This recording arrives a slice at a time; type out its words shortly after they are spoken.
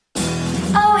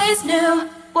always knew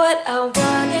what I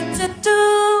wanted to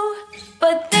do,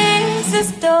 but things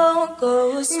just don't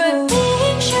go smooth.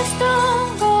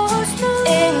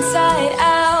 Inside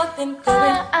out, then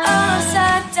going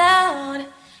upside down.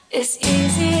 It's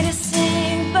easy to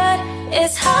sing, but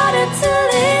it's harder to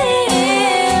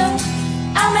live.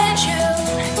 I met you,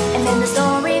 and then the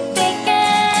story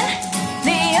began.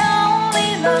 The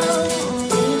only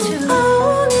lonely two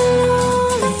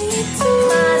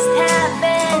must have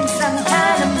been some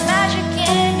kind of magic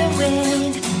in the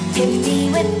wind. Hit me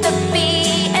with the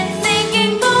beat and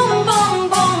thinking boom, boom,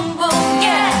 boom, boom,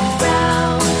 yeah.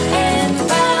 Round and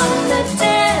round the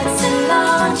dancing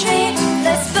laundry.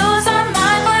 Let's lose our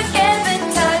mind, forget the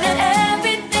time, and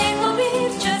everything will be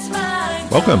just fine.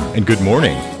 Welcome and good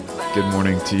morning. Good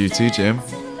morning to you too, Jim.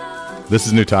 This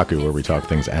is Nutaku, where we talk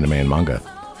things anime and manga.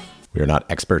 We are not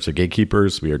experts or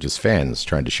gatekeepers. We are just fans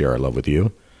trying to share our love with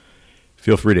you.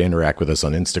 Feel free to interact with us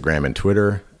on Instagram and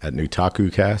Twitter at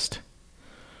NutakuCast,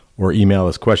 or email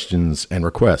us questions and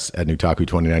requests at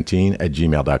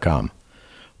nutaku2019@gmail.com.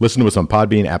 Listen to us on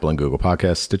Podbean, Apple and Google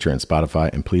Podcasts, Stitcher, and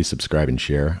Spotify, and please subscribe and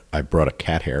share. I brought a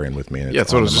cat hair in with me. And Yeah,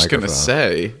 that's what I was just going to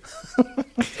say.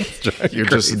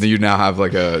 You now have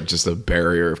like just a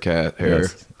barrier of cat hair.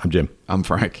 Yes. I'm Jim. I'm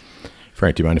Frank.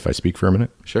 Frank, do you mind if I speak for a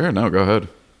minute? Sure, no, go ahead.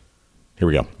 Here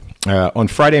we go. On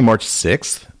Friday, March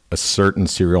 6th, a certain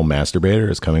serial masturbator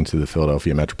is coming to the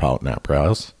Philadelphia Metropolitan Opera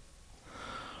House.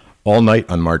 All night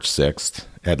on March 6th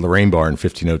at Lorraine Bar at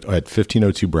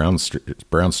 1502 Brown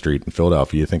Street in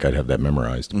Philadelphia. You think I'd have that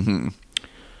memorized.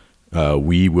 Mm-hmm.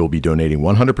 We will be donating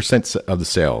 100% of the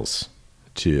sales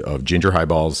of ginger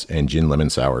highballs and gin lemon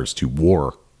sours to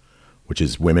WAR, which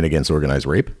is Women Against Organized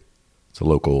Rape. It's a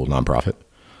local nonprofit.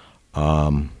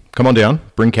 Come on down,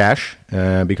 bring cash,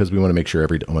 because we want to make sure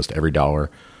almost every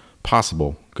dollar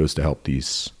possible goes to help the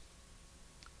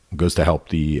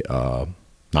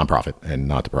nonprofit and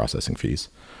not the processing fees.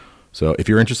 So if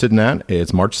you're interested in that,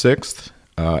 it's March 6th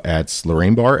at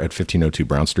Lorraine Bar at 1502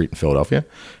 Brown Street in Philadelphia.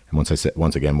 And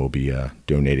once again, we'll be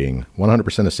donating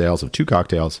 100% of sales of 2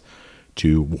 cocktails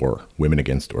to WAR, Women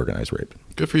Against Organized Rape.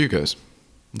 Good for you guys.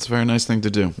 It's a very nice thing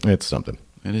to do. It's something.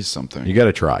 It is something. You got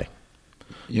to try.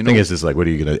 The thing is like,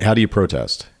 how do you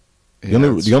protest? Yeah,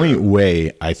 the only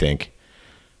way, I think,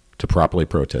 to properly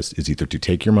protest is either to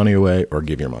take your money away or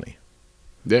give your money.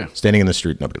 Yeah. Standing in the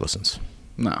street, nobody listens.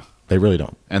 No. They really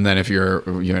don't. And then if you're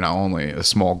not only a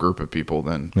small group of people,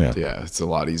 then yeah, it's a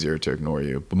lot easier to ignore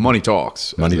you. But money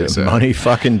talks. Money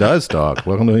fucking does talk.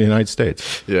 Welcome to the United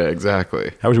States. Yeah,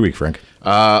 exactly. How was your week, Frank?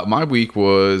 My week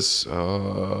was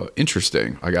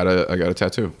interesting. I got a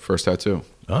tattoo. First tattoo.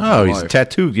 Oh, he's a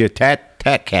tattoo. You're a tat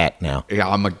cat now. Yeah,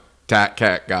 I'm a tat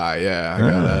cat guy. Yeah, I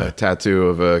got a tattoo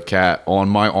of a cat on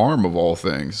my arm of all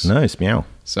things. Nice, meow.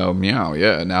 So meow,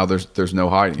 yeah. Now there's no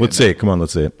hiding. Let's see it. Come on,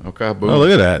 let's see it. Okay, boom. Oh,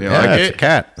 look at that. Yeah, like it's a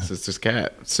cat. It's just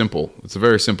cat. Simple. It's a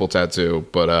very simple tattoo,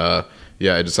 but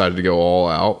yeah, I decided to go all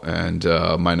out, and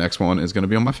my next one is going to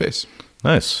be on my face.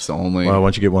 Nice. It's the only. Well,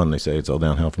 once you get one, they say it's all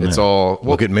downhill from there. It's all.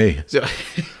 Well, look at me.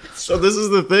 So this is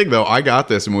the thing, though. I got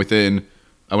this, and within,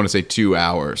 I want to say 2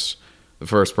 hours, the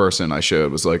first person I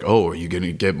showed was like, "Oh, are you going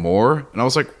to get more?" And I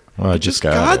was like, well, I just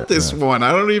got this one.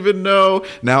 I don't even know.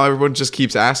 Now everyone just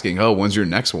keeps asking, "Oh, when's your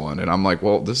next one?" And I'm like,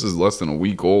 "Well, this is less than a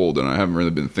week old, and I haven't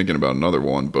really been thinking about another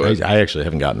one." But I actually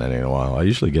haven't gotten any in a while. I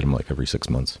usually get them like every 6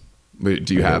 months. Wait,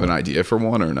 do you have an idea for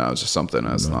one, or no? It's just something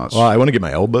that's not. Well, I want to get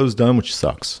my elbows done, which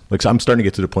sucks. Like, so I'm starting to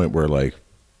get to the point where like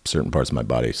certain parts of my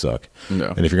body suck.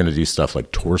 Yeah. And if you're going to do stuff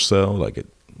like torso, like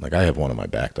I have one on my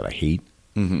back that I hate.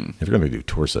 Mm-hmm. If you're going to do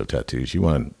torso tattoos, you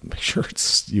want to make sure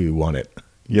you want it.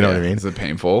 You know what I mean? Is it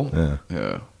painful?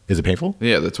 Yeah. Is it painful?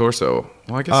 Yeah, the torso.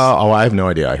 Well, I guess. I have no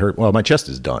idea. I heard. Well, my chest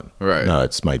is done. Right. No,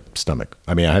 it's my stomach.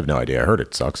 I mean, I have no idea. I heard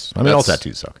it sucks. I mean, all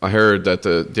tattoos suck. I heard that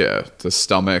the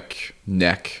stomach,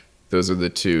 neck, those are the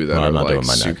two that are like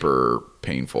super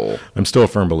painful. I'm still a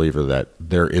firm believer that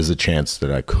there is a chance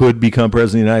that I could become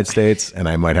president of the United States, and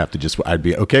I might have to I'd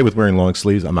be okay with wearing long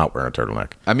sleeves. I'm not wearing a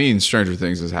turtleneck. I mean, stranger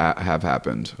things have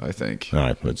happened, I think. All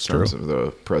right, that's true. In terms of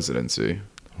the presidency.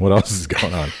 What else is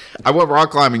going on? I went rock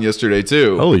climbing yesterday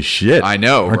too. Holy shit! I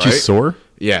know. Aren't you sore?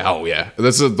 Yeah. Oh, yeah.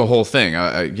 That's the whole thing.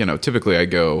 Typically I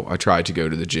try to go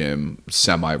to the gym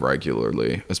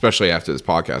semi-regularly, especially after this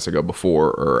podcast. I go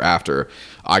before or after.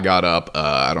 I got up.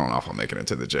 I don't know if I'm making it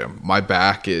to the gym. My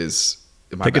back is.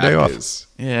 Take a day off.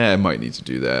 Yeah, I might need to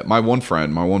do that. My one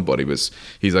buddy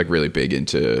he's like really big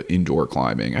into indoor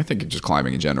climbing. I think just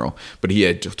climbing in general. But he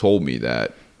had told me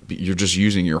that you're just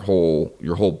using your whole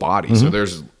body. Mm-hmm. So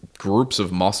there's groups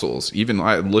of muscles. Even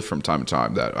I lift from time to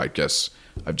time that I guess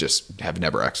have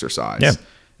never exercised. Yeah.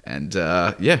 And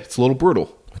it's a little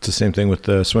brutal. It's the same thing with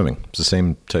swimming. It's the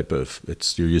same type of.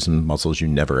 You're using muscles you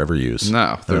never ever use.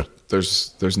 No,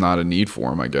 there's not a need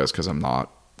for them, I guess, because I'm not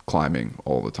climbing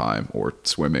all the time or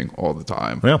swimming all the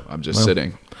time. Yeah, I'm just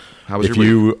sitting. How was if your week?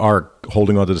 you are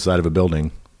holding onto the side of a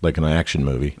building like in an action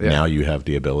movie, now you have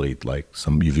the ability,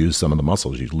 you've used some of the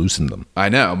muscles, you've loosened them. I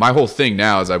know. My whole thing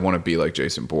now is I want to be like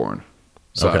Jason Bourne.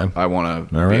 So I want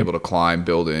to be able to climb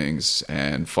buildings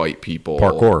and fight people.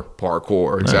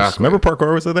 Parkour, exactly. Nice. Remember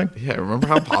parkour was the thing? Yeah, remember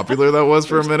how popular that was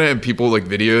for a minute? And people, like,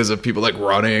 videos of people, like,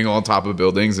 running on top of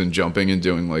buildings and jumping and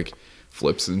doing, like,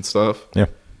 flips and stuff. Yeah.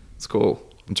 It's cool.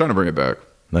 I'm trying to bring it back.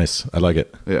 Nice. I like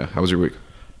it. Yeah. How was your week?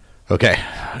 Okay.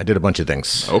 I did a bunch of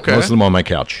things. Okay. Most of them on my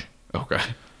couch. Okay.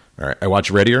 All right. I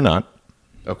watched Ready or Not.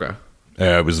 Okay.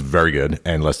 It was very good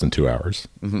and less than 2 hours.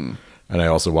 Mm-hmm. And I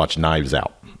also watched Knives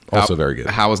Out. Also very good.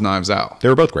 How was Knives Out? They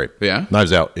were both great. Yeah?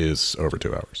 Knives Out is over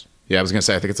 2 hours. Yeah, I was going to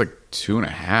say, I think it's like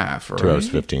 2.5. Right? 2 hours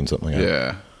 15, something like that.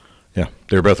 Yeah. Yeah.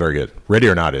 They were both very good. Ready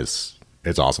or Not it's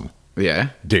awesome. Yeah?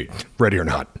 Dude, Ready or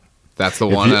Not. That's the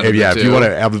one out of the two. If you want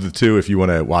to, out of the two, if you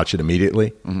want to watch it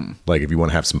immediately, like if you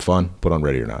want to have some fun, put on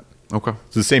Ready or Not. Okay.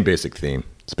 It's the same basic theme.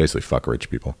 It's basically fuck rich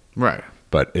people. Right.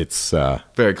 But it's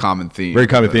very common theme. Very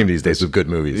common theme these days with good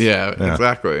movies. Yeah.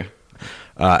 Exactly.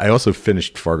 I also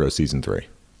finished Fargo season 3,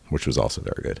 which was also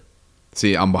very good.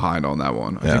 See, I'm behind on that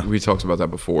one. I think we talked about that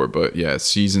before, but yeah,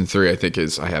 season 3 I think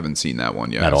I haven't seen that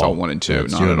one yet. At I saw all. 1 and 2.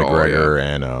 It's Not Ewan at all. McGregor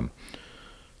Yeah. and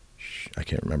I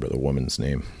can't remember the woman's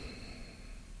name.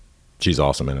 She's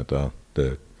awesome in it though.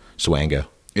 The Swanga.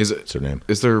 That's her name.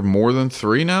 Is there more than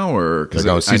 3 now, or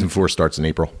season 4 starts in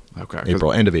April? Okay,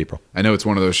 end of April. I know it's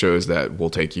one of those shows that will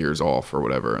take years off or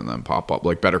whatever, and then pop up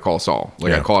like Better Call Saul.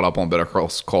 Like I caught up on Better Call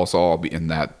Saul, and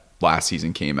that last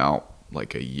season came out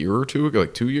like a year or two ago,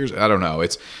 like 2 years. I don't know.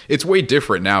 It's way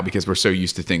different now because we're so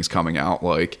used to things coming out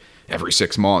like every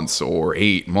 6 months or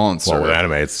 8 months. Well, or with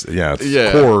anime, it's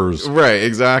cores. Right,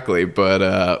 exactly.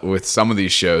 But with some of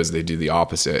these shows, they do the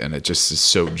opposite, and it just is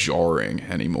so jarring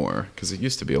anymore because it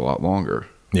used to be a lot longer.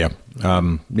 Yeah.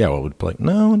 Well, would play.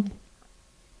 No.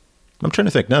 I'm trying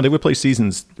to think. No, they would play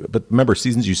seasons, but remember,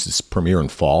 seasons used to premiere in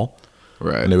fall.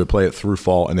 Right. And they would play it through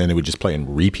fall, and then they would just play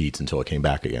in repeats until it came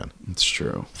back again. It's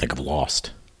true. Think of Lost.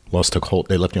 Lost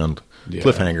they left you on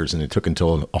cliffhangers, and it took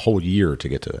until a whole year to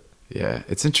get to it. Yeah,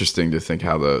 it's interesting to think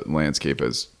how the landscape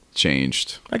has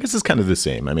changed. I guess it's kind of the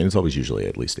same. I mean, it's always usually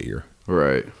at least a year.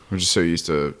 Right. We're just so used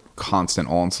to constant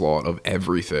onslaught of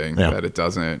everything that it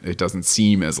doesn't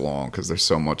seem as long because there's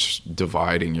so much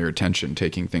dividing your attention,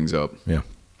 taking things up. Yeah.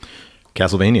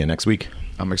 Castlevania next week.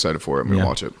 I'm excited for it. I'm going to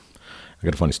watch it. I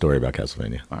got a funny story about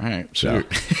Castlevania. All right. Shoot.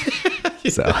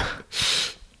 It's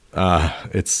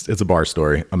a bar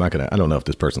story. I don't know if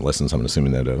this person listens. I'm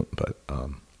assuming they don't, but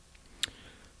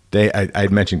I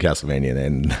had mentioned Castlevania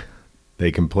and they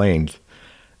complained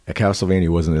that Castlevania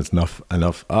wasn't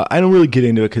enough. I don't really get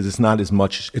into it because it's not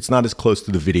as close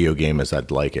to the video game as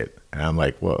I'd like it. And I'm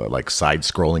like, well, like side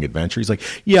scrolling adventure. He's like,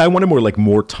 yeah, I wanted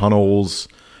more tunnels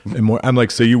and more. I'm like,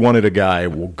 so you wanted a guy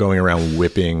going around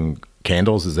whipping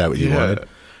candles? Is that what you wanted?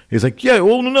 He's like, yeah,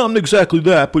 well, no, not exactly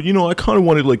that, but I kind of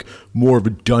wanted like more of a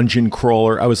dungeon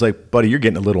crawler. I was like, buddy, you're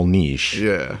getting a little niche.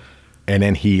 Yeah. And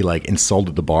then he like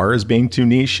insulted the bar as being too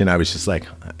niche, and I was just like,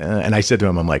 and I said to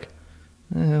him, I'm like,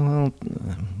 well,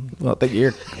 that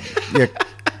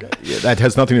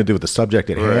has nothing to do with the subject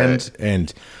at hand.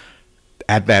 And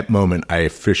at that moment, I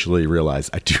officially realized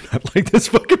I do not like this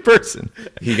fucking person.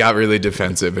 He got really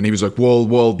defensive, and he was like, "Well,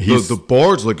 the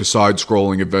bar's like a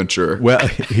side-scrolling adventure."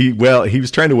 He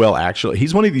was trying to actually,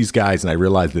 he's one of these guys, and I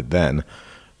realized it then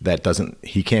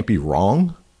he can't be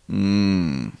wrong.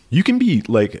 You can be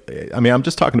like, I mean, I'm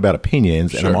just talking about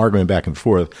opinions, and I'm arguing back and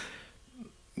forth.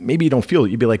 Maybe you don't feel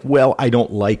it. You'd be like, well, I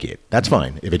don't like it. That's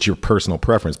fine if it's your personal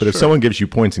preference. But if someone gives you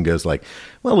points and goes like,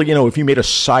 well, if you made a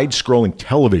side-scrolling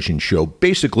television show,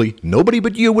 basically nobody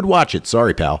but you would watch it.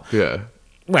 Sorry, pal. Yeah.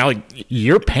 Well,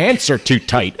 your pants are too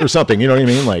tight or something. You know what I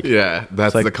mean? Like, yeah,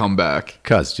 that's like, the comeback.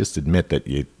 Cuz just admit that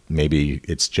maybe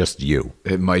it's just you.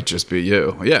 It might just be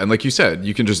you. Yeah, and like you said,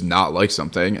 you can just not like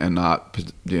something and not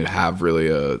have really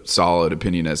a solid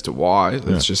opinion as to why.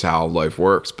 That's just how life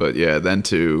works. But yeah, then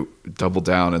to double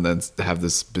down and then have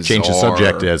this bizarre... Change the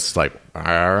subject as like, all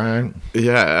right.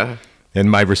 Yeah.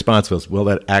 And my response was, well,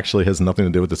 that actually has nothing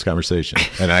to do with this conversation.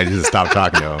 And I just stopped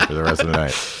talking to him for the rest of the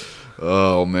night.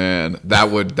 Oh man, that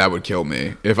would kill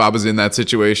me. If I was in that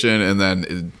situation and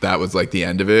then that was like the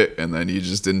end of it and then you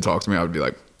just didn't talk to me, I would be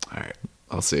like, all right,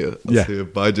 I'll see you. See you.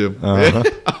 Bye, Jim. I'm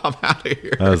out of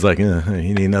here. I was like, you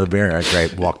need another beer? I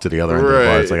walked to the other end of the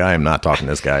bar. It's like, I am not talking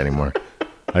to this guy anymore.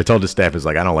 I told the staff, it's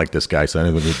like, I don't like this guy, so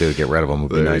anything we do to get rid of him would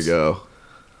be nice. There you go.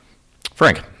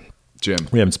 Frank, Jim.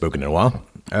 We haven't spoken in a while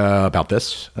about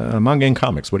this. Manga and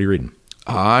comics. What are you reading?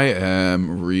 I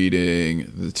am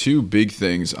reading the two big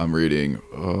things I'm reading.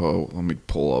 Oh, let me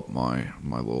pull up my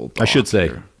little doc I should say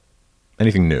here.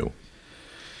 anything new.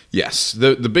 Yes.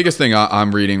 The biggest thing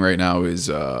I'm reading right now is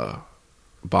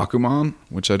Bakuman,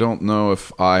 which I don't know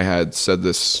if I had said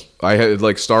this. I had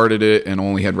like started it and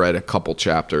only had read a couple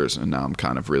chapters, and now I'm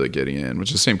kind of really getting in, which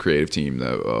is the same creative team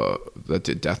that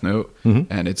did Death Note.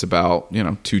 And it's about,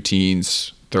 two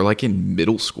teens. They're like in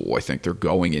middle school. I think they're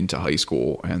going into high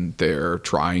school, and they're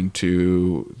trying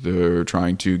to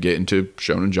get into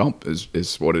Shonen Jump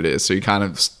is what it is. So you kind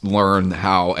of learn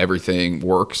how everything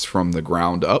works from the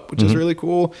ground up, which is really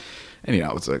cool. And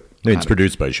it's like It's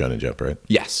produced by Shonen Jump, right?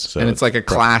 yes, So and it's like a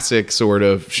classic sort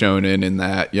of shonen in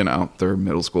that they're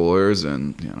middle schoolers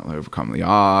and they overcome the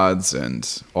odds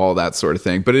and all that sort of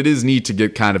thing. But it is neat to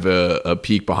get kind of a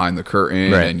peek behind the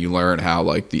curtain, Right. and you learn how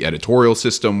like the editorial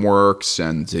system works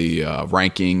and the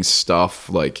rankings stuff.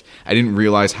 Like I didn't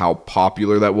realize how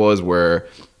popular that was. Where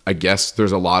I guess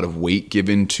there's a lot of weight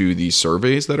given to these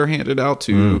surveys that are handed out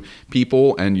to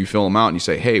people, and you fill them out and you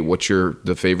say, hey, what's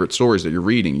the favorite stories that you're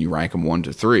reading? You rank them 1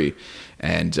 to 3,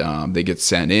 and they get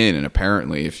sent in. And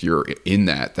apparently if you're in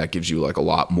that gives you like a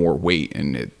lot more weight,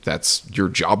 and that's your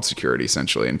job security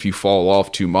essentially. And if you fall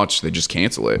off too much, they just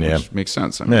cancel it, which makes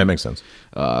sense. I mean, Yeah, it makes sense.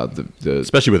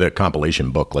 Especially with a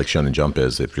compilation book like Shonen Jump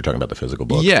is, if you're talking about the physical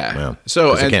book. Yeah.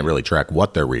 So, 'cause they can't really track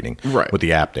what they're reading. Right. With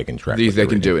the app, they can track They what they're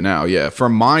can do it now, yeah.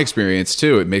 From my experience,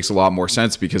 too, it makes a lot more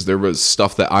sense because there was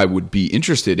stuff that I would be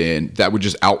interested in that would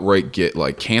just outright get,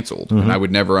 like, canceled. And I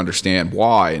would never understand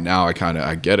why. And now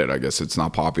I get it. I guess it's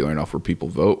not popular enough where people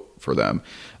vote for them.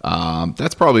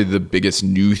 That's probably the biggest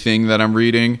new thing that I'm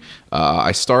reading.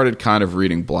 I started kind of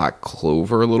reading Black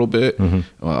Clover a little bit,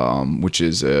 which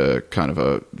is a kind of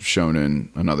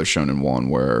another shonen one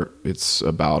where it's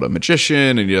about a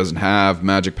magician and he doesn't have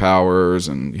magic powers,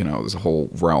 and there's a whole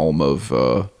realm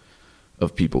of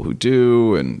people who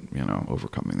do, and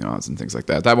overcoming the odds and things like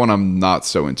that. That one I'm not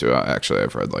so into. Actually,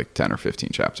 I've read like 10 or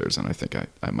 15 chapters, and I think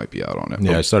I might be out on it.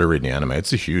 Yeah, I started reading the anime.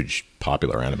 It's a huge,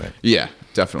 popular anime. Yeah,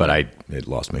 definitely. But it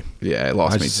lost me. Yeah, it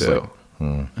lost me just too.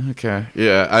 Okay.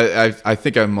 Yeah, I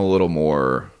think I'm a little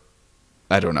more.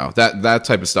 I don't know, that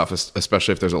type of stuff,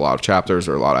 especially if there's a lot of chapters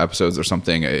or a lot of episodes or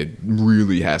something. It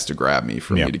really has to grab me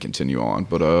for me to continue on.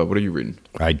 But what are you reading?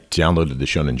 I downloaded the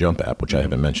Shonen Jump app, which I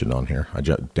haven't mentioned on here. I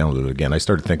downloaded it again. I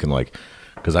started thinking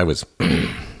because I was,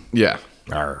 Yeah.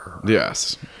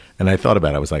 Yes. and I thought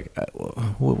about it. I was like, at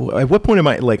what point am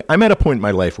I I'm at a point in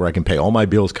my life where I can pay all my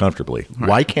bills comfortably. Right.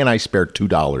 Why can't I spare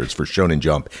 $2 for Shonen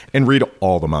Jump and read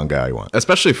all the manga I want?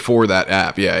 Especially for that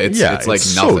app. Yeah, it's like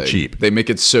it's nothing. so cheap. They make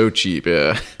it so cheap.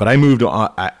 Yeah. But I moved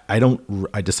on.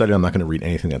 I decided I'm not going to read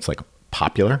anything that's like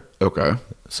popular. Okay.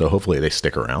 So hopefully they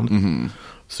stick around.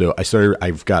 So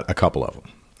I've got a couple of them.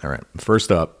 All right.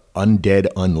 First up, Undead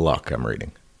Unluck I'm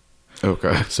reading.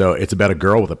 Okay. So it's about a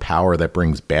girl with a power that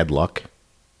brings bad luck,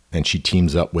 and she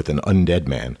teams up with an undead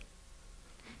man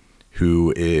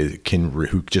who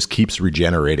just keeps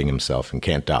regenerating himself and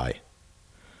can't die.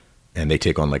 And they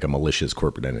take on like a malicious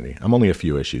corporate entity. I'm only a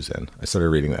few issues in. I started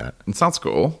reading that. It sounds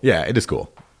cool. Yeah, it is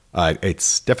cool.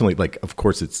 It's definitely like, of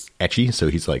course, it's ecchi. So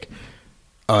he's like,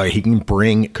 he can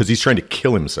bring, because he's trying to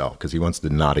kill himself because he wants to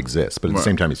not exist. But at the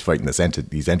same time, he's fighting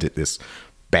this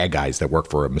bad guys that work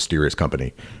for a mysterious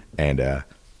company. And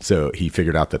so he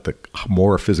figured out that the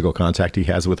more physical contact he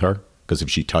has with her, because if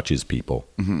she touches people,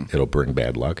 it'll bring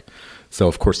bad luck. So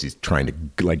of course he's trying to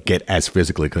like get as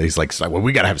physically, because he's like, well,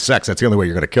 we got to have sex. That's the only way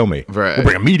you're going to kill me. Right. We'll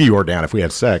bring a meteor down if we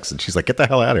have sex. And she's like, get the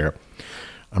hell out of here.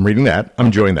 I'm reading that. I'm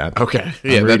enjoying that. Okay.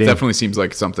 Yeah, that definitely seems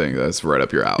like something that's right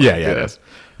up your alley. Yeah, it is.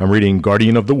 I'm reading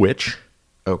Guardian of the Witch.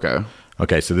 Okay.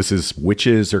 Okay, so this is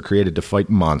witches are created to fight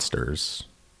monsters,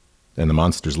 and the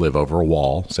monsters live over a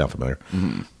wall. Sound familiar?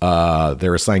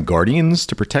 They're assigned guardians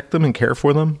to protect them and care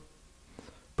for them.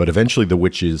 But eventually the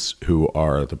witches, who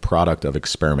are the product of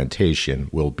experimentation,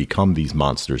 will become these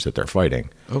monsters that they're fighting.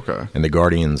 Okay. And the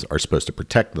guardians are supposed to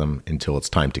protect them until it's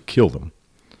time to kill them.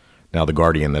 Now the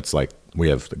guardian, that's like, we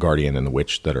have the guardian and the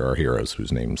witch that are our heroes,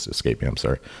 whose names escape me, I'm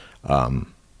sorry.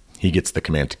 He gets the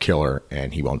command to kill her,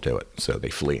 and he won't do it. So they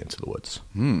flee into the woods.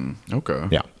 Okay.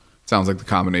 Yeah. Sounds like the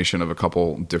combination of a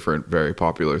couple different, very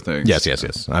popular things.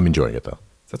 Yes. I'm enjoying it, though.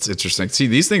 That's interesting. See,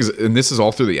 these things, and this is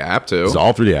all through the app, too? It's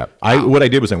all through the app. What I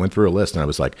did was I went through a list, and I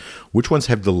was like, which ones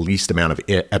have the least amount of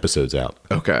episodes out?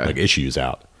 Okay. Like issues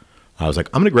out. I was like,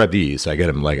 I'm going to grab these. So I get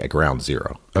them like at ground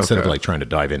zero. Instead of like trying to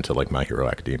dive into like My Hero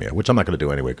Academia, which I'm not going to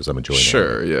do anyway because I'm enjoying it.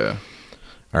 Sure, yeah.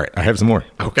 All right, I have some more.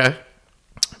 Okay.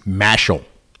 Mashal.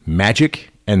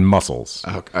 Magic and muscles.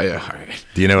 Okay, all right.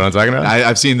 Do you know what I'm talking about?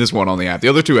 I've seen this one on the app. The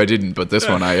other two I didn't, but this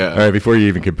one I. All right, before you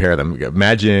even compare them,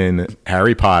 imagine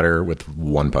Harry Potter with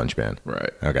One Punch Man. Right.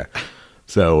 Okay.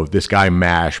 So this guy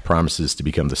Mash promises to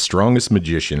become the strongest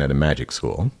magician at a magic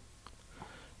school,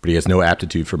 but he has no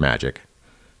aptitude for magic.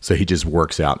 So he just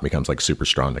works out and becomes like super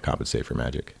strong to compensate for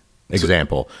magic.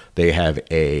 Example, they have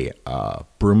a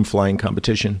broom flying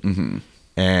competition,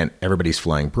 and everybody's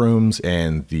flying brooms,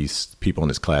 and these people in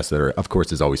his class that are, of course,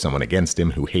 there's always someone against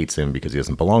him who hates him because he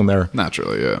doesn't belong there.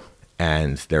 Naturally, yeah.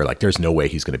 And they're like, there's no way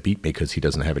he's going to beat me because he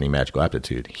doesn't have any magical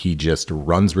aptitude. He just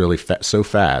runs really so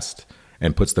fast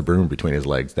and puts the broom between his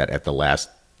legs that at the last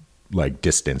like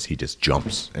distance, he just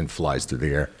jumps and flies through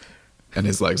the air. And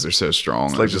his legs are so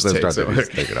strong. His legs just are so takes strong that he over.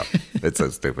 just take it up. It's so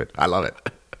stupid. I love it.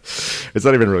 It's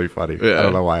not even really funny. Yeah. I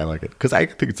don't know why I like it. Because I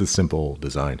think it's a simple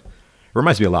design. It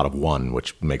reminds me a lot of One,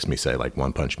 which makes me say, like,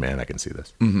 One Punch Man, I can see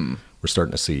this. Mm-hmm. We're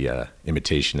starting to see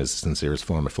imitation as the sincerest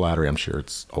form of flattery. I'm sure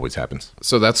it's always happens.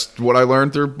 So that's what I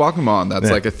learned through Bakuman.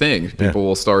 That's like a thing. People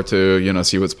will start to,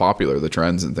 see what's popular, the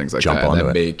trends and things like Jump that. onto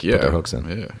And then it. Put their hooks in.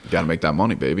 Yeah. You got to make that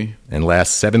money, baby. And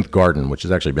last, Seventh Garden, which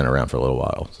has actually been around for a little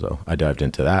while. So I dived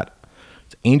into that.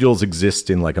 Angels exist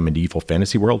in, like, a medieval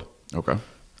fantasy world. Okay.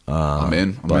 I'm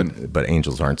in. But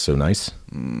angels aren't so nice.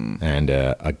 And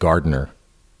a gardener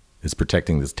is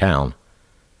protecting this town,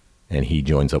 and he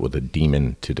joins up with a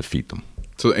demon to defeat them.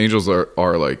 So the angels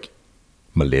are like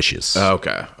Malicious.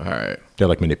 okay, all right. They're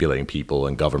like manipulating people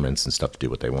and governments and stuff to do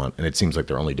what they want, and it seems like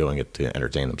they're only doing it to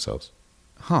entertain themselves.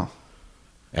 Huh.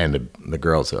 And the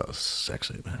girls are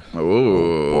sexy, man.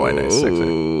 Oh boy, nice,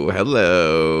 sexy.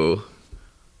 Hello.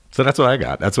 So that's what I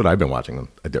got. That's what I've been watching,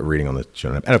 reading on the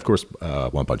show, and of course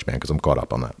One Punch Man, because I'm caught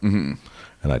up on that. Mm-hmm.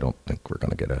 And I don't think we're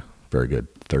going to get a very good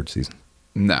third season.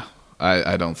 No,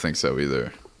 I don't think so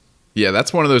either. Yeah,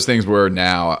 that's one of those things where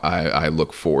now I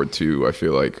look forward to, I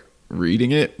feel like,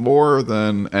 reading it more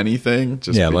than anything.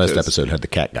 Just last episode had the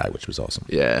cat guy, which was awesome.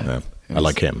 Yeah. I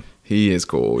like him. He is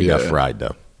cool. He got fried,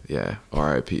 though. Yeah,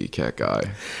 R.I.P. cat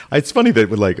guy. It's funny that,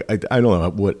 like, I don't know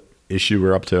what issue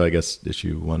we're up to. I guess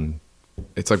issue 115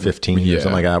 it's like 15 or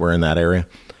something like that. We're in that area.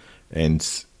 And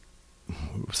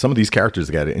some of these characters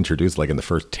that got introduced, like, in the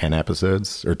first 10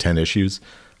 episodes or 10 issues,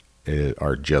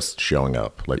 are just showing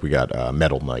up. Like, we got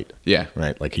Metal Knight. Yeah.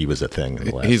 Right? Like, he was a thing in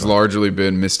the last He's one. largely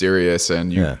been mysterious,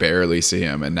 and you barely see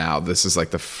him. And now this is like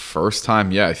the first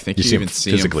time, I think you even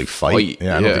see physically him fight.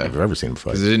 Yeah, I don't think I've ever seen him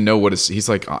fight. Because I didn't know what he's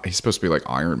like. He's supposed to be like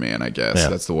Iron Man, I guess. Yeah.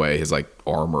 That's the way his like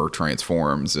armor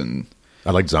transforms. And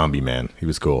I like Zombie Man. He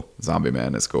was cool. Zombie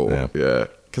Man is cool. Yeah.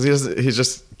 Because he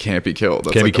just can't be killed.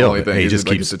 That's Can't like be the killed. only thing. He He's just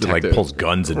like a keeps, like, detective. pulls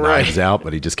guns and knives out,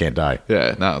 but he just can't die.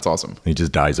 Yeah, no, it's awesome. He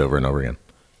just dies over and over again.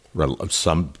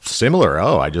 Some similar.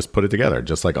 Oh, I just put it together.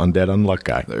 Just like Undead Unluck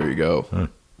guy. There you go.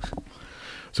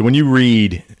 So when you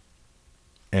read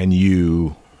and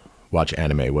you watch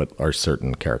anime, what are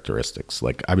certain characteristics?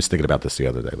 Like, I was thinking about this the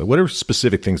other day. Like, what are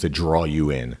specific things that draw you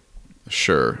in?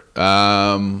 Sure.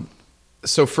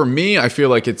 So for me, I feel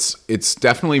like it's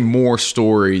definitely more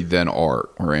story than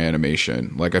art or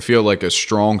animation. Like, I feel like a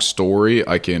strong story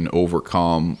I can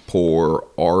overcome poor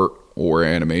art or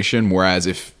animation, whereas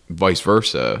if vice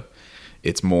versa,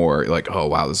 it's more like, oh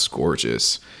wow, this is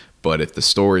gorgeous. But if the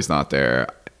story's not there,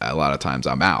 a lot of times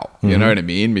I'm out. You know what I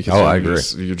mean? Because I agree.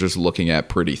 You're just looking at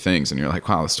pretty things and you're like,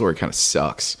 wow, the story kind of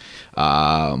sucks.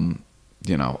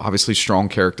 Obviously strong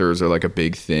characters are like a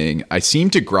big thing. I seem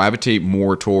to gravitate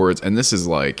more towards, and this is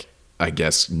like, I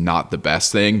guess not the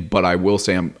best thing, but I will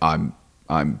say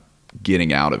I'm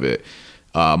getting out of it.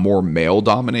 More male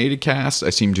dominated cast. I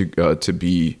seem to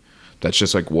be, that's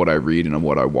just like what I read and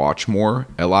what I watch more.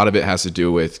 A lot of it has to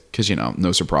do with, because,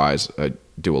 no surprise, I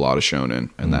do a lot of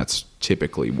shonen, and that's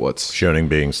typically what's Shonen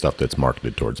being stuff that's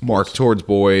marketed towards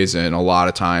boys. And a lot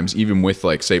of times, even with,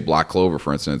 like, say Black Clover,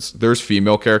 for instance, there's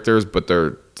female characters, but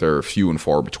they're few and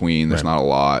far between. There's not a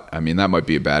lot. I mean, that might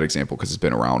be a bad example because it's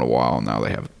been around a while and now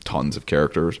they have tons of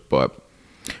characters, but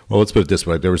Well, let's put it this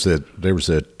way. There was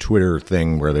a Twitter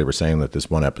thing where they were saying that this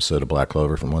one episode of Black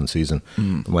Clover from one season,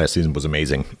 from last season, was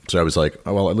amazing. So I was like,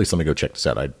 oh, well, at least let me go check this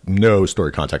out. I had no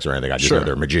story context or anything. I just know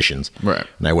they're magicians. Right.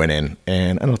 And I went in,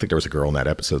 and I don't think there was a girl in that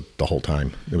episode the whole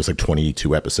time. It was like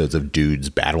 22 episodes of dudes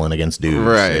battling against dudes.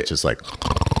 Right. It's just like,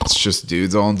 it's just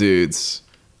dudes on dudes.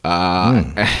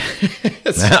 now,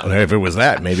 if it was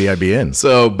that, maybe I'd be in.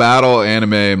 So battle,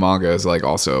 anime, manga is like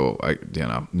also,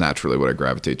 naturally what I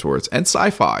gravitate towards, and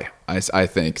sci-fi. I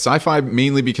think sci-fi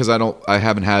mainly because I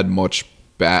haven't had much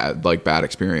bad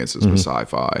experiences with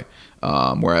sci-fi.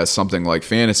 Whereas something like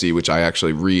fantasy, which I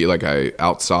actually read, like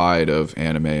outside of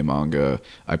anime, manga,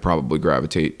 I probably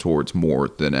gravitate towards more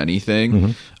than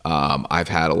anything. I've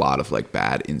had a lot of like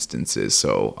bad instances,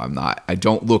 so I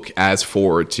don't look as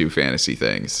forward to fantasy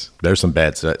things. There's some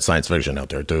bad science fiction out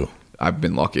there too. I've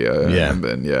been lucky. Yeah.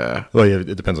 Yeah. Well, yeah,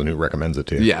 it depends on who recommends it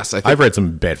to you. Yes, I've read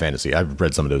some bad fantasy. I've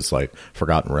read some of those like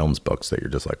Forgotten Realms books that you're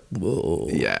just like, whoa.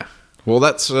 Yeah. Well,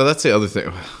 that's the other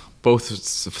thing. Both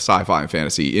sci-fi and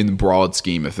fantasy, in the broad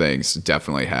scheme of things,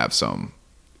 definitely have some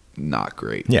not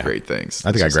great things.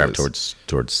 I think I gravitate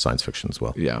towards science fiction as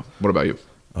well. Yeah. What about you?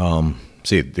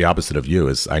 See, the opposite of you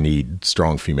is I need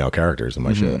strong female characters in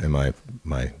my show, in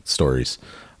my stories.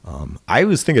 I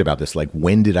was thinking about this, like,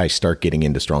 when did I start getting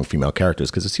into strong female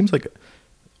characters? Because it seems like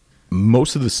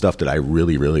most of the stuff that I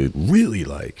really, really, really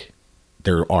like,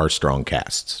 there are strong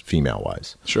casts,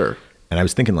 female-wise. Sure. And I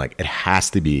was thinking, like,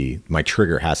 my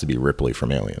trigger has to be Ripley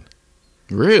from Alien.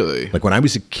 Really? Like, when I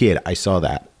was a kid, I saw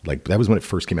that. Like, that was when it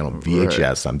first came out on VHS.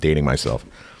 Right. I'm dating myself.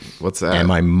 What's that? And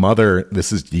my mother,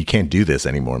 you can't do this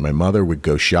anymore. My mother would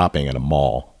go shopping at a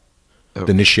mall. Okay.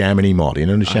 The Neshaminy Mall. Do you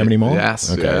know Neshaminy Mall? Yes.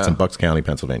 Okay, yeah. It's in Bucks County,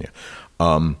 Pennsylvania.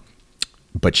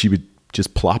 But she would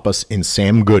just plop us in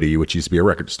Sam Goody, which used to be a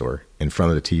record store, in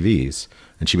front of the TVs,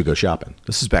 and she would go shopping.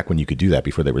 This is back when you could do that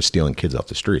before they were stealing kids off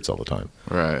the streets all the time.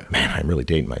 Right. Man, I'm really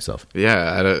dating myself.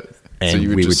 Yeah. And so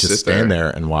we would just stand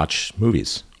there and watch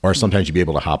movies. Or sometimes you'd be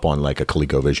able to hop on like a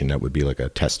ColecoVision that would be like a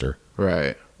tester.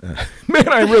 Right. Man,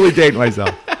 I really date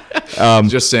myself.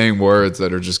 Just saying words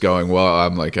that are just going, well,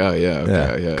 I'm like, oh, yeah,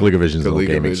 okay, yeah. ColecoVision's a little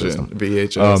gaming system.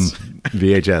 VHS.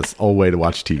 VHS, old way to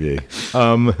watch TV.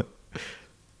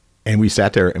 And we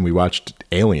sat there and we watched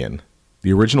Alien,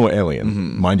 the original Alien.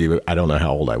 Mm-hmm. Mind you, I don't know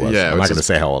how old I was. Yeah, I'm not going to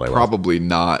say how old I was. Probably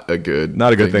not a good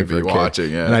thing for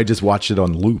watching. Yeah. And I just watched it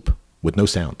on loop with no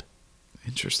sound.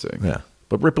 Interesting. Yeah.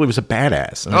 But Ripley was a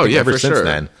badass. And ever since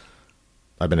then,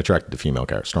 I've been attracted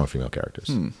to strong female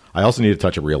characters. I also need a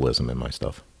touch of realism in my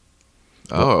stuff.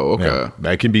 Oh, okay.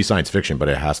 Yeah, it can be science fiction, but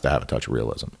it has to have a touch of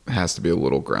realism. It has to be a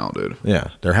little grounded. Yeah.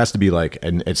 There has to be like,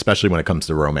 and especially when it comes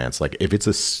to romance, like if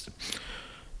it's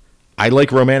I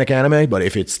like romantic anime, but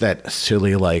if it's that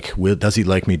silly, like, does he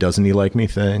like me, doesn't he like me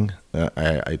thing,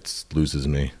 it loses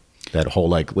me. That whole,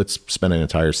 like, let's spend an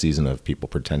entire season of people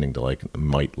pretending to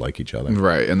might like each other.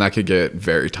 Right, and that could get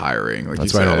very tiring. Like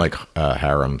That's why I don't like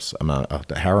harems.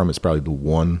 The harem is probably the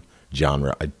one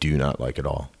genre I do not like at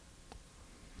all.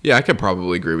 Yeah, I could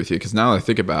probably agree with you, because now that I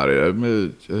think about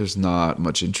it, there's not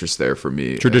much interest there for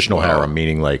me. Traditional harem,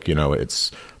 meaning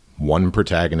it's one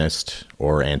protagonist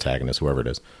or antagonist, whoever it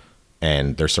is,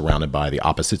 and they're surrounded by the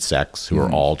opposite sex who are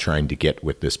all trying to get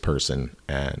with this person,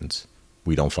 and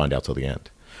we don't find out till the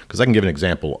end. Because I can give an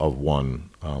example of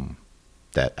one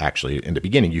that actually, in the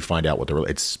beginning, you find out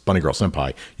it's Bunny Girl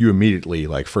Senpai. You immediately,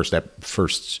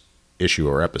 first issue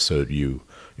or episode, you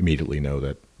immediately know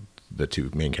that the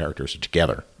two main characters are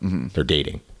together. Mm-hmm. They're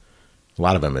dating. A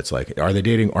lot of them, it's like, are they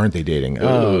dating? Aren't they dating?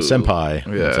 Oh, senpai.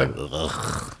 Yeah. It's like,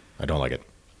 ugh, I don't like it.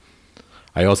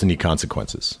 I also need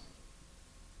consequences.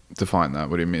 Define that.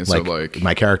 What do you mean?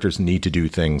 My characters need to do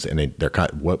things, and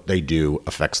what they do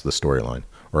affects the storyline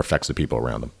or affects the people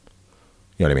around them.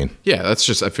 You know what I mean? Yeah, that's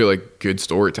just, I feel like, good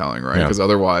storytelling, right? Because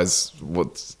otherwise,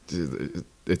 it's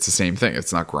the same thing.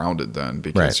 It's not grounded then,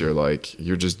 because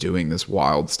you're just doing this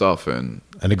wild stuff. And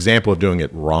an example of doing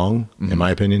it wrong, in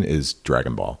my opinion, is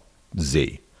Dragon Ball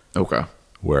Z. Okay.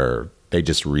 Where they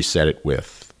just reset it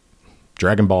with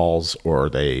Dragon Balls, or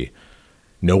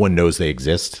no one knows they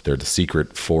exist. They're the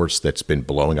secret force that's been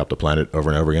blowing up the planet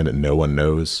over and over again that no one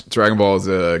knows. Dragon Ball is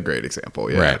a great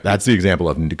example, yeah. Right. That's the example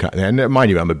of, and mind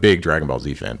you, I'm a big Dragon Ball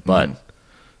Z fan, but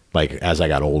as I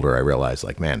got older, I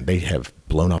realized, man, they have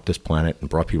blown up this planet and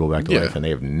brought people back to life, and they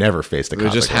have never faced a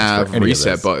consequence. They just have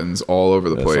reset buttons all over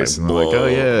the place. And they're like, oh,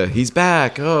 yeah, he's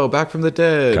back. Oh, back from the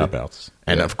dead. Cop-outs.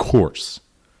 And of course,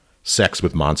 sex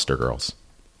with monster girls.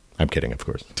 I'm kidding, of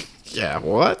course. Yeah,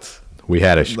 what? We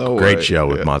had a great show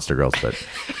with Monster Girls, but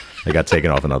they got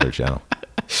taken off another channel.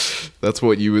 That's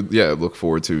what you would, look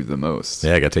forward to the most.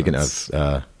 Yeah, I got taken off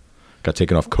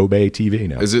Kobe TV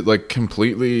now. Is it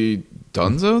completely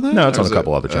Dunzo then? No, it's on a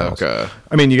couple other channels. Okay.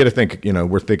 I mean, you got to think,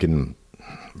 we're thinking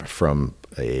from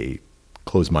a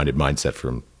closed-minded mindset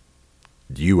from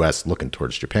the U.S. looking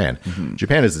towards Japan. Mm-hmm.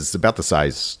 Japan is about the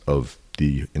size of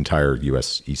the entire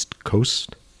U.S. East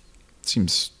Coast.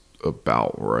 Seems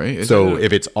about right.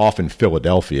 If it's off in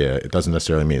Philadelphia, it doesn't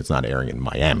necessarily mean it's not airing in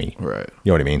Miami. Right.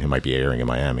 You know what I mean? It might be airing in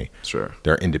Miami. Sure.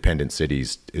 They're independent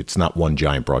cities. It's not one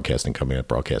giant broadcasting company that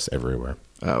broadcasts everywhere.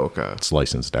 Oh, okay. It's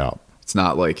licensed out. It's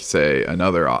not like, say,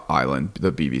 another island,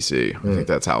 the BBC. I think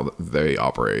that's how they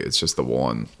operate. It's just the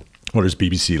one. What is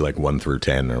BBC like 1 through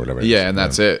 10 or whatever? Yeah, and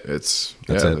that's it. That's it.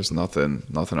 There's nothing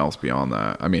else beyond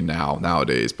that. I mean,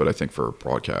 nowadays, but I think for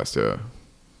broadcast, yeah.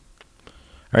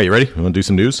 All right, you ready? You want to do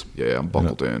some news? Yeah, I'm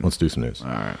buckled in. Let's do some news. All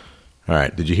right. All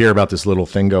right. Did you hear about this little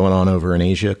thing going on over in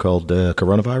Asia called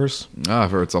coronavirus?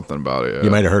 I've heard something about it. Yeah. You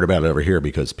might have heard about it over here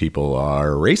because people are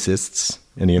racists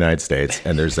in the United States,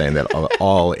 and they're saying that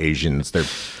all Asians, they're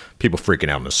people freaking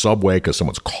out in the subway because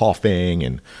someone's coughing,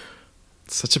 and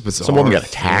It's such a bizarre. some woman got thing.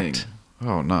 attacked.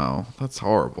 Oh no, that's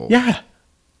horrible. Yeah.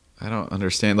 I don't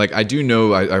understand. Like, I do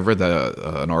know. I read that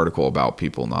an article about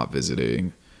people not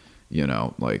visiting,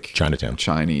 like Chinatown.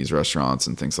 Chinese restaurants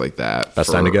and things like that.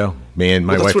 Best time to go. Me and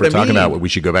my Well, that's wife what were I talking mean. about we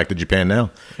should go back to Japan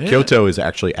now. Yeah. Kyoto is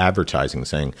actually advertising,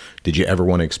 saying, "Did you ever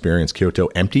want to experience Kyoto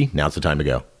empty? Now's the time to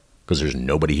go because there's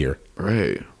nobody here."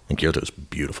 Right. And Kyoto's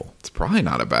beautiful. It's probably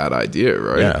not a bad idea,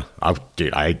 right? Yeah,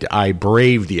 I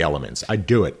brave the elements. I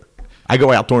do it. I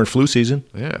go out during flu season.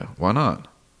 Yeah. Why not?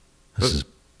 This is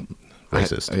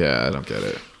racist. I don't get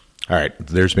it. All right,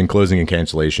 there's been closing and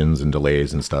cancellations and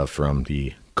delays and stuff from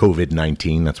the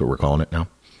COVID-19. That's what we're calling it now.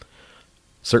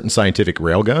 Certain Scientific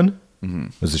Railgun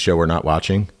is the show we're not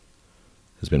watching.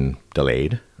 Has been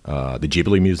delayed. The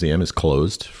Ghibli Museum is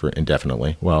closed for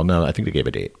indefinitely. Well, no, I think they gave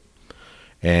a date.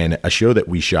 And a show that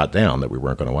we shot down that we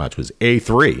weren't going to watch was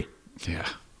A3. Yeah.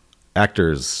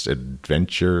 Actors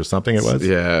Adventure or something it was.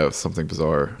 Yeah, something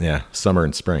bizarre. Yeah, summer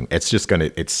and spring. It's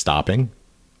stopping,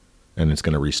 and it's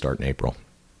going to restart in April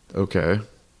Okay.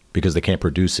 because they can't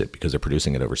produce it because they're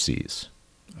producing it overseas.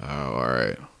 Oh, all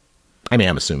right. I mean,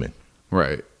 I'm assuming.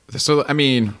 Right. So,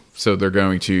 so they're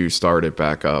going to start it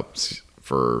back up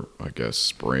for, I guess,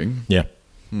 spring. Yeah.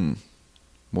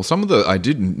 Well, I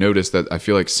did notice that I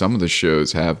feel like some of the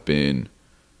shows have been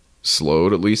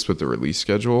slowed, at least with the release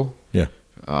schedule. Yeah.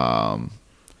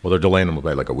 Well, they're delaying them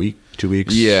by like a week, 2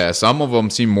 weeks. Yeah, some of them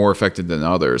seem more affected than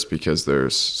others because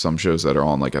there's some shows that are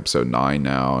on like episode 9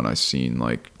 now, and I've seen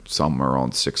like some are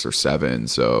on 6 or 7.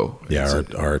 So Yeah,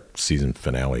 our season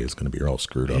finale is going to be all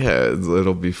screwed up. yeah,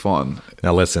 it'll be fun.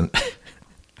 Now, listen,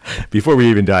 before we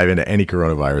even dive into any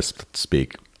coronavirus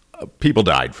speak, people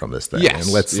died from this thing. Yes.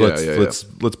 And let's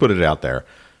put it out there.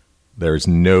 There's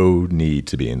no need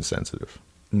to be insensitive.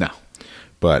 No.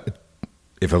 But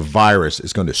if a virus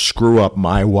is going to screw up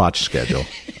my watch schedule,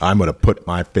 I'm going to put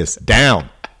my fist down.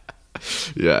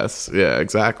 Yes. Yeah.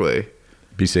 Exactly.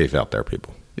 Be safe out there,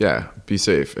 people. Yeah. Be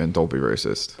safe and don't be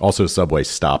racist. Also, Subway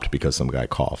stopped because some guy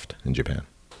coughed in Japan.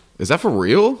 Is that for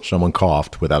real? Someone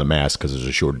coughed without a mask because there's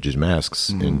a shortage of masks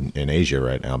in Asia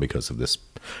right now because of this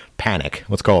panic.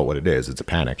 Let's call it what it is. It's a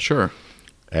panic. Sure.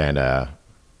 And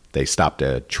they stopped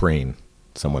a train.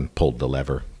 Someone pulled the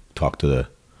lever, talked to the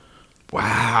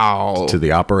Wow.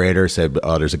 operator, said,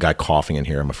 "Oh, there's a guy coughing in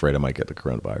here. I'm afraid I might get the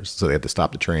coronavirus." So they had to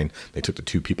stop the train. They took the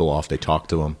 2 people off. They talked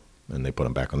to them, and they put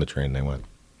them back on the train. And they went.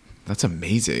 That's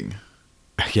amazing.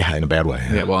 Yeah, in a bad way.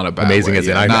 Yeah, well, in a bad amazing way. as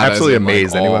in, Yeah, I'm not as absolutely in, like,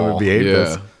 amazed anyone awe. would behave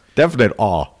this. Yeah. Definite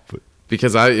awe.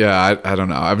 Because I don't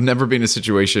know. I've never been in a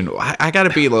situation. I got to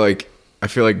be like, I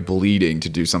feel like bleeding to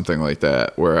do something like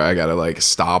that where I got to like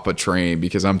stop a train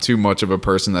because I'm too much of a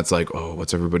person that's like, oh,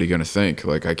 what's everybody going to think?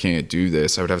 Like, I can't do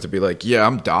this. I would have to be like, yeah,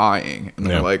 I'm dying. And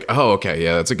they're Yeah. like, oh, okay.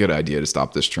 Yeah, that's a good idea to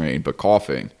stop this train. But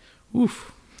coughing,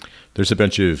 oof. There's a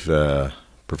bunch of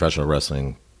professional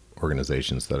wrestling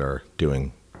organizations that are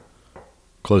doing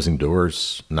closing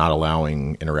doors, not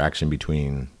allowing interaction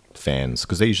between fans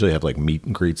because they usually have like meet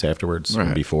and greets afterwards. Right.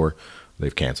 And before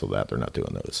they've canceled that, they're not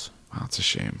doing those. Wow, that's a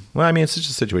shame. Well, I mean, it's just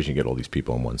a situation. You get all these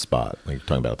people in one spot. Like you're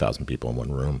talking about 1,000 people in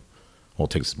one room. All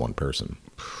it takes is one person.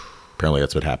 Apparently,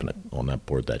 that's what happened on that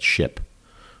board. That ship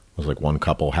it was like one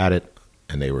couple had it,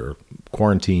 and they were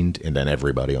quarantined, and then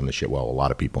everybody on the ship. Well, a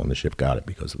lot of people on the ship got it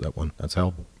because of that one. That's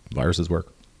how viruses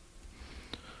work.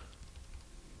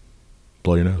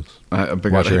 Blow your nose.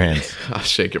 Wash your hands. I'm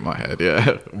shaking my head.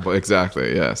 Yeah, Well,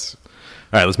 exactly. Yes.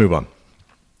 All right, let's move on.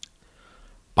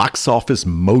 Box Office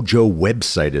Mojo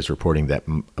website is reporting that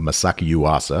Masaki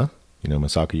Yuasa, you know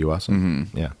Masaki Yuasa?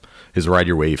 Mm-hmm. Yeah. His Ride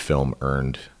Your Wave film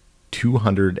earned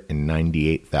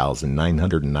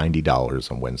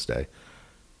 $298,990 on Wednesday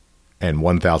and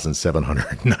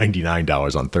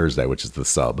 $1,799 on Thursday, which is the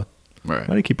sub. Right.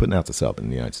 Why do you keep putting out the sub in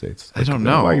the United States? I don't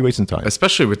know. Why are you wasting time?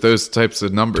 Especially with those types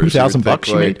of numbers. $2,000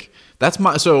 you made? That's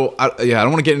my. So I don't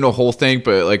want to get into a whole thing,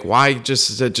 but like, why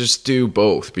just do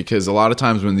both? Because a lot of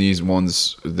times when these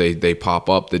ones they pop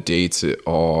up, the dates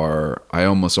are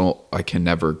I can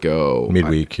never go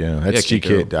Midweek, yeah. That's Yeah, G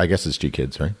can't Kid. I guess it's G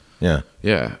Kids, right? Yeah.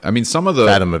 Yeah, I mean some of the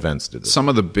Fathom Events did this. some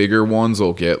of the bigger ones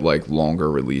will get like longer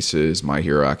releases. My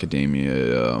Hero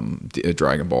Academia,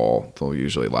 Dragon Ball, they'll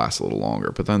usually last a little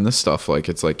longer. But then this stuff, like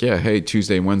it's like, yeah, hey,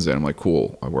 Tuesday, Wednesday. I'm like,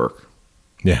 cool, I work.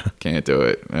 Yeah. Can't do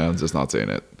it. I'm just not saying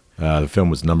it. The film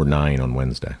was number 9 on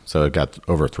Wednesday, so it got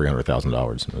over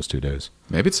 $300,000 in those 2 days.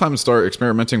 Maybe it's time to start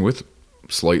experimenting with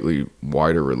slightly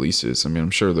wider releases. I mean, I'm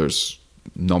sure there's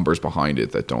numbers behind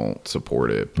it that don't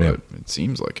support it, but it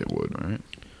seems like it would, right?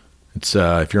 It's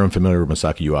if you're unfamiliar with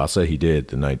Masaki Yuasa, he did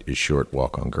The Night Is Short,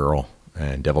 Walk on Girl,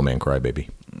 and Devilman Crybaby.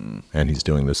 And he's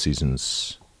doing this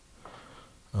season's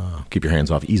Keep Your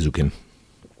Hands Off Izukin.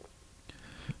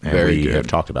 And Very we good. have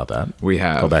talked about that. We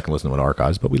have. Go back and listen to it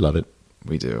archives, but we love it.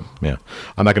 We do. Yeah.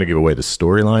 I'm not going to give away the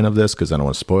storyline of this because I don't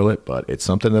want to spoil it, but it's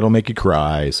something that'll make you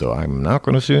cry, so I'm not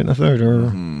going to see it in the theater.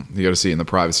 You got to see it in the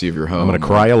privacy of your home. I'm going to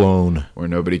cry alone. where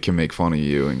nobody can make fun of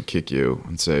you and kick you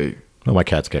and say, Well, my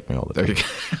cats kick me all the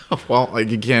time. well, like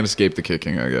you can't escape the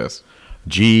kicking, I guess.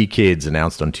 G Kids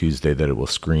announced on Tuesday that it will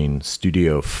screen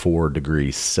Studio 4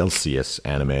 Degrees Celsius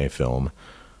anime film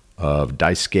of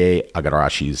Daisuke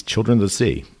Agarashi's Children of the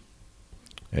Sea.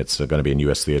 It's going to be in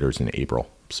U.S. theaters in April.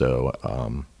 So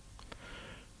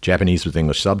Japanese with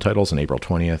English subtitles on April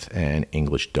 20th and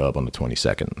English dub on the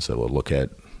 22nd. So we'll look at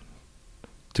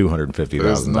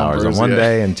 $250,000 on one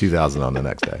day and $2,000 on the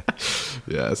next day.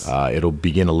 Yes. It'll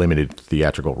begin a limited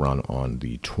theatrical run on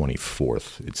the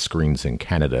 24th. It screens in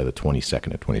Canada the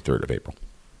 22nd and 23rd of April.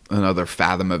 Another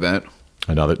Fathom event.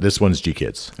 This one's G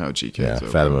Kids. Oh, G Kids. Yeah, okay.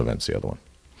 Fathom Event's the other one.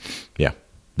 Yeah,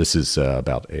 this is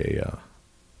about a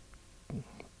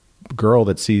girl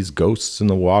that sees ghosts in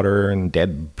the water and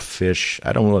dead fish.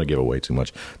 I don't want to give away too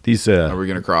much. These Are we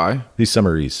gonna cry? these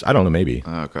summaries, I don't know, maybe.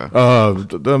 Okay.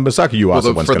 The Masaki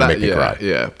Yuasa one's for gonna that, make me cry.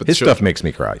 yeah, but his stuff makes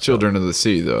me cry. so, Children of the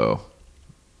Sea, though,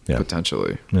 yeah,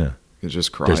 potentially, yeah. you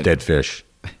just cry. There's dead fish.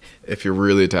 If you're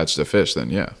really attached to fish, then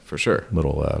yeah, for sure.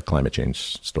 Little climate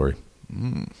change story.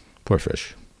 Poor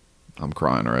fish. I'm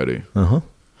crying already.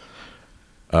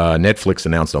 Netflix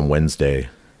announced on Wednesday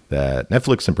that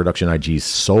Netflix and Production IG's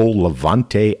Soul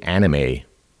Levante anime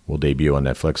will debut on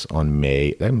Netflix on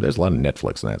May. There's a lot of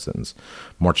Netflix in that sentence.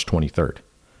 March 23rd.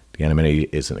 The anime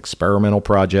is an experimental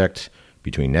project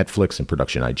between Netflix and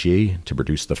Production IG to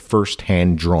produce the first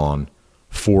hand-drawn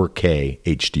 4K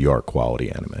HDR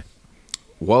quality anime.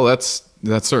 Well, that's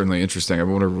certainly interesting. I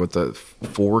wonder what the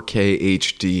 4K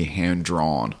HD hand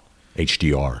drawn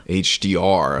HDR.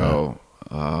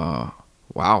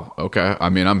 Wow. Okay. I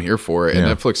mean, I'm here for it. And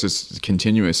Yeah. Netflix is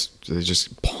continuous. They're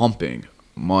just pumping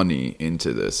money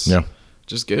into this. Yeah.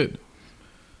 Just good.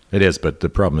 It is, but the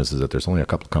problem is that there's only a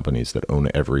couple companies that own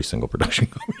every single production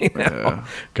company now.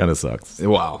 Kind of sucks.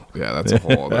 Wow. Yeah, that's a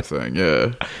whole other thing.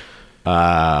 Yeah.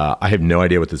 I have no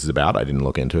idea what this is about. I didn't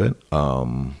look into it.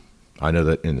 I know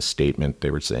that in the statement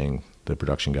they were saying, the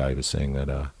production guy was saying that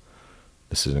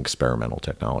this is an experimental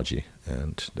technology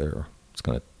and it's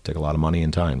going to take a lot of money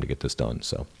and time to get this done.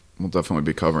 So We'll definitely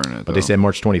be covering it. But they said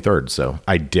March 23rd, so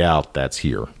I doubt that's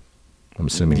here. I'm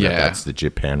assuming that Yeah. that's the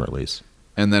Japan release.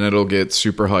 And then it'll get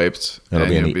super hyped. It'll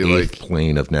be in you'll the eighth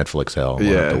plane of Netflix hell.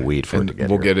 We'll have to wait for it to get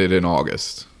we'll here. get it in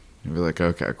August. You'll be like,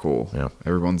 okay, cool. Yeah.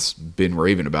 Everyone's been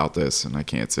raving about this, and I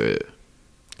can't say it.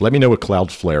 Let me know what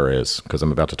Cloudflare is, because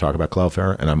I'm about to talk about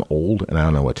Cloudflare, and I'm old, and I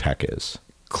don't know what tech is.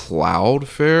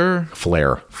 Cloudflare?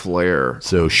 Flare.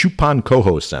 So Shupan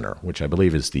Koho Center, which I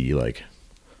believe is the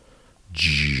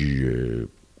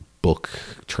book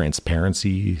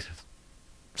transparency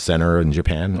center in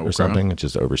Japan or something. It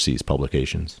just oversees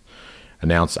publications.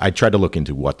 Announced. I tried to look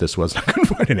into what this was. I couldn't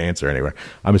find an answer anywhere.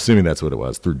 I'm assuming that's what it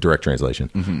was through direct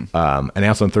translation.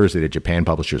 Announced on Thursday that Japan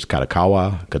publishers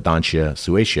Kadokawa, Kodansha,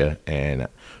 Shueisha, and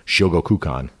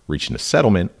Shogokukan reached a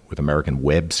settlement with American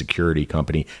web security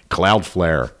company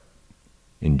Cloudflare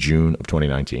in June of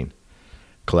 2019.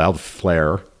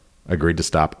 Cloudflare agreed to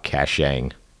stop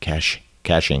caching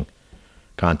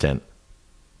content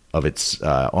of its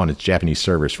on its Japanese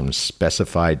servers from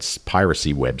specified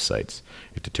piracy websites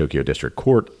if the Tokyo District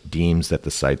Court deems that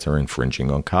the sites are infringing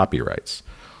on copyrights.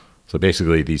 So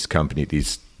basically, these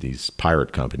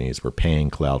pirate companies were paying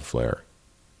Cloudflare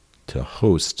to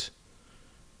host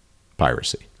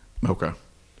piracy. Okay.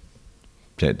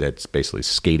 That's basically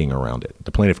skating around it.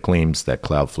 The plaintiff claims that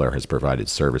Cloudflare has provided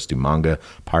service to manga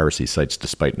piracy sites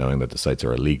despite knowing that the sites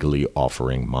are illegally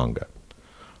offering manga.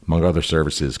 Among other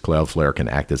services, Cloudflare can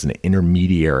act as an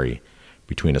intermediary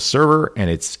between a server and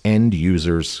its end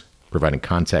users, providing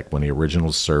contact when the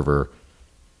original server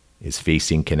is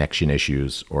facing connection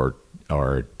issues or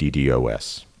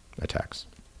DDoS attacks.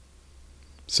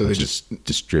 So they which just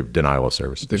is denial of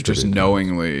service. they've just Distributed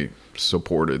knowingly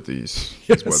supported these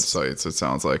Yes. websites. It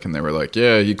sounds like, and they were like,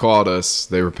 "Yeah, you called us.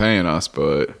 They were paying us,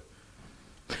 but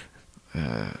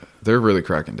they're really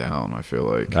cracking down." I feel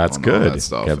like That's on all good. that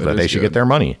stuff. Yeah, It but they is should good. get their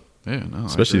money. Yeah, no, I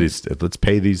Especially agree. these. Let's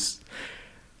pay these.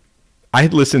 I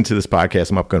had listened to this podcast.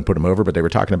 I'm not going to put them over, but they were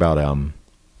talking about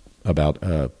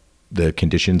the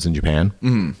conditions in Japan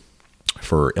Mm-hmm.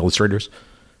 for illustrators.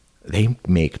 They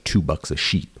make $2 a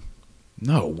sheet.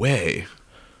 No way.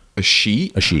 A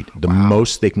sheet? A sheet. The Wow.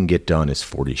 most they can get done is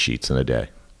 40 sheets in a day.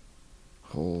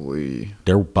 Holy.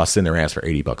 They're busting their ass for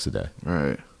 $80 a day.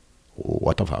 Right.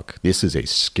 What the fuck? This is a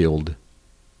skilled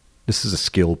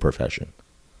profession.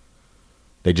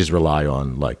 They just rely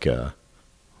on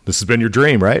this has been your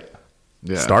dream, right?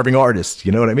 Yeah. Starving artist.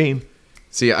 You know what I mean?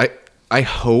 See, I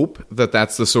hope that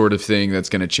that's the sort of thing that's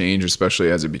going to change,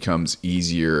 especially as it becomes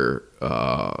easier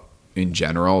in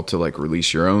general to like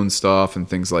release your own stuff and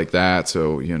things like that.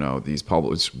 So, you know, these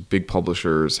big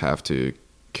publishers have to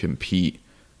compete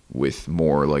with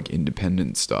more like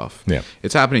independent stuff. Yeah.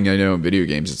 It's happening, I know, in video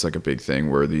games. It's like a big thing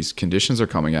where these conditions are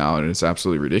coming out and it's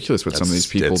absolutely ridiculous what some of these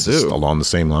people It's just do. along the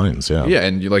same lines. Yeah. Yeah,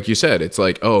 and like you said, it's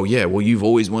like, oh yeah, well you've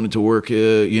always wanted to work,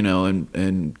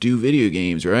 and do video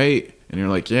games, right? And you're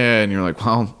like, yeah, and you're like,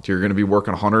 well, you're going to be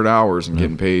working 100 hours and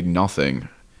getting paid nothing.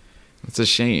 It's a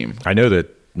shame. I know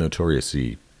that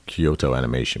notoriously Kyoto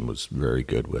Animation was very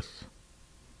good with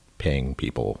paying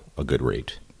people a good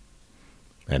rate,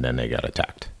 and then they got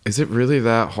attacked. Is it really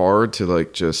that hard to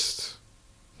like just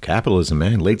Capitalism,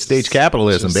 man. Late stage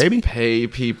capitalism, just baby. pay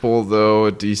people though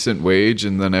a decent wage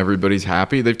and then everybody's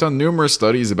happy? They've done numerous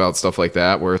studies about stuff like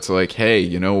that where it's like, hey,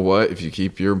 you know what? If you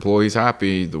keep your employees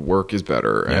happy, the work is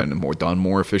better Yep. and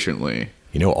more efficiently.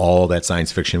 You know, all that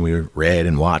science fiction we read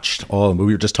and watched, we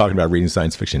were just talking about reading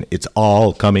science fiction. It's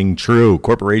all coming true.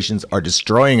 Corporations are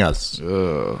destroying us.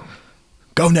 Ugh.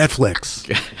 Go Netflix.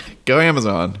 Go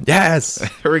Amazon. Yes.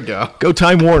 There we go. Go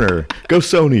Time Warner. Go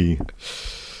Sony.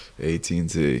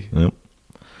 AT&T. Yep.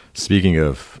 Speaking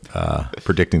of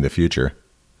predicting the future,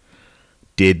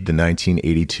 did the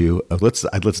 1982? Let's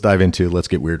dive into. Let's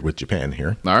get weird with Japan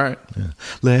here. All right.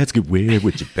 Let's get weird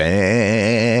with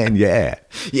Japan. Yeah.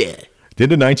 Yeah. Did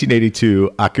the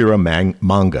 1982 Akira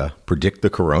manga predict the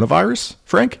coronavirus?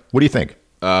 Frank, what do you think?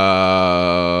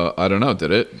 I don't know.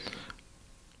 Did it?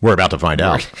 We're about to find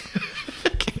out.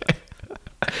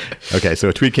 Okay, so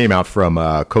a tweet came out from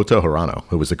Koto Hirano,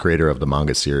 who was the creator of the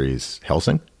manga series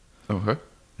Hellsing. Okay.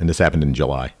 And this happened in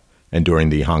July. And during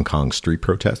the Hong Kong street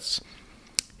protests,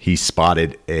 he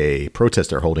spotted a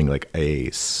protester holding like a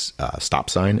stop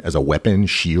sign as a weapon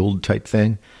shield type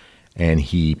thing. And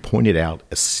he pointed out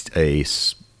a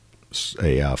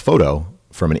photo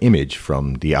from an image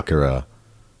from the Akira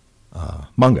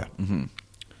manga. Mm-hmm.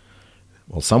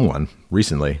 Well, someone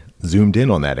recently zoomed in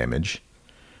on that image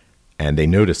and they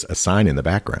noticed a sign in the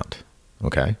background.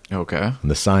 Okay. Okay. And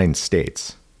the sign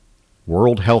states,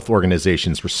 World Health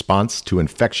Organization's response to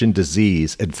infectious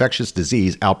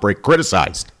disease outbreak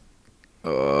criticized.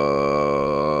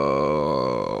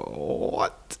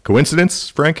 What? Coincidence,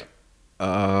 Frank?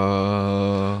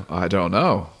 I don't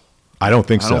know. I don't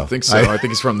think so. I don't think so. I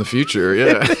think it's from the future.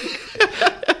 Yeah.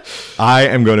 I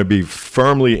am going to be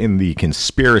firmly in the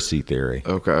conspiracy theory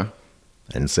Okay.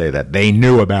 and say that they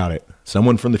knew about it.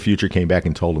 Someone from the future came back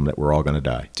and told them that we're all going to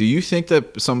die. Do you think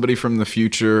that somebody from the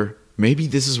future, maybe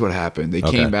this is what happened? They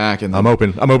Okay. came back and I'm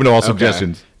open to all Okay.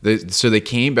 suggestions. So they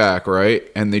came back, right?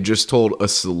 And they just told a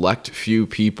select few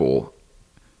people,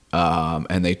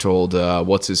 and they told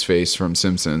what's his face from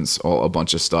Simpsons a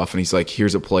bunch of stuff, and he's like,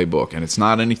 "Here's a playbook," and it's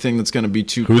not anything that's going to be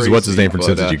too. What's his name from but,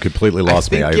 Simpsons? You completely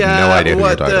lost me. I think, have no idea who you're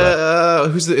what talking about.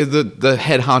 Who's the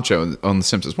head honcho on the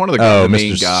Simpsons? One of the, Oh, the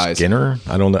main Mr. guys. Skinner?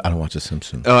 I don't watch The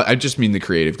Simpsons. I just mean the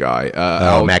creative guy.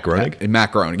 Matt Groening?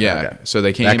 Matt Groening, yeah. Okay. So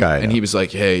they came, That guy, and yeah. he was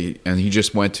like, hey, and he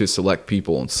just went to select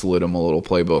people and slid them a little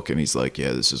playbook, and he's like,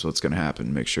 yeah, this is what's going to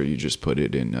happen. Make sure you just put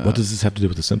it in. What does this have to do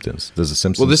with The Simpsons? Does The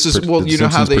Simpsons? Well, this is, did The you know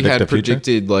how Simpsons they predict had the future?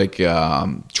 predicted like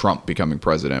Trump becoming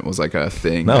president was like a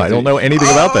thing. No, I don't know anything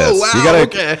about this. Wow, You gotta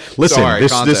okay. listen. Sorry,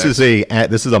 this context. is a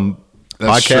That's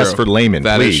podcast true. for laymen.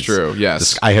 That is please. true,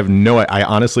 yes. I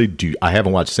honestly do. I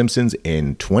haven't watched Simpsons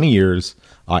in 20 years.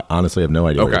 I honestly have no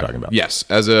idea what you're talking about. Yes,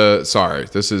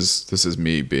 this is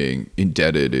me being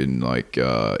indebted in like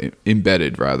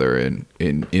embedded rather in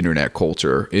internet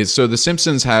culture. So The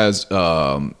Simpsons has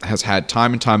had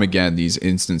time and time again these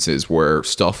instances where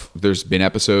there's been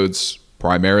episodes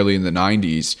primarily in the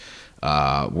 90s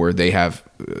where they have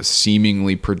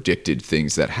seemingly predicted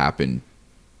things that happen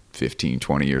 15,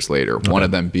 20 years later. One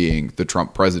of them being the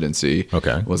Trump presidency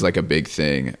was like a big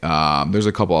thing. There's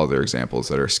a couple other examples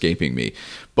that are escaping me.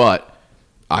 But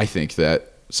I think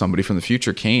that somebody from the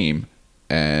future came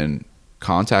and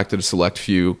contacted a select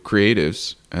few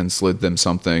creatives and slid them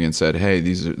something and said, hey,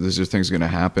 these are things going to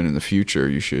happen in the future.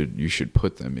 You should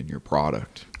put them in your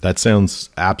product. That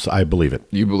sounds I believe it.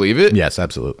 You believe it? Yes,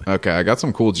 absolutely. Okay, I got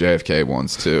some cool JFK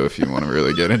ones too if you want to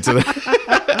really get into that.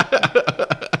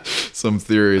 Some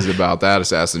theories about that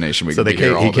assassination.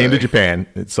 He came to Japan,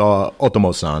 saw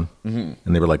Otomo-san, and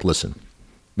they were like, listen,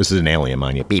 this is an alien,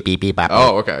 mind you. Beep, beep, beep, bop,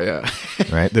 oh, okay, yeah.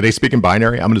 Right? Do they speak in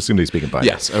binary? I'm going to assume they speak in binary.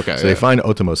 Yes, okay. So they find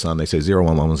Otomo-san, they say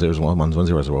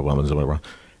 01110111011,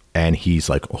 and he's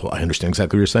like, oh, I understand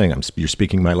exactly what you're saying. You're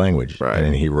speaking my language. Right. And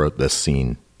then he wrote this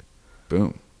scene.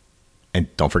 Boom. And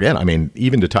don't forget, I mean,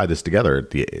 even to tie this together,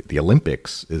 the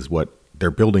Olympics is what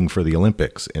they're building for the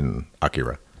Olympics in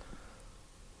Akira.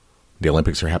 The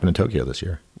Olympics are happening in Tokyo this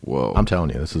year. Whoa. I'm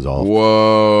telling you, this is all.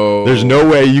 Whoa. There's no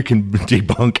way you can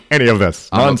debunk any of this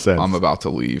nonsense. I'm about to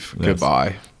leave. Yes.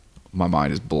 Goodbye. My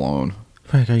mind is blown.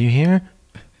 Frank, are you here?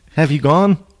 Have you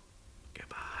gone?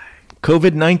 Goodbye.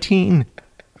 COVID-19.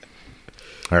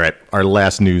 All right. Our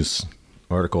last news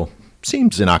article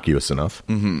seems innocuous enough.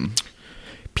 Mm-hmm.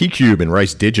 P-Cube and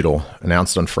Rice Digital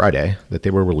announced on Friday that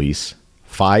they will release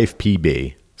 5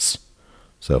 PBs,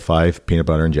 so 5 peanut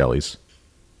butter and jellies.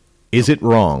 Is it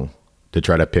wrong to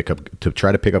try to pick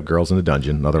up girls in the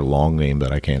dungeon? Another long name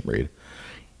that I can't read.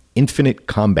 Infinite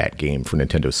Combat game for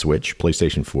Nintendo Switch,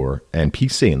 PlayStation 4, and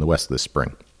PC in the West this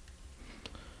spring.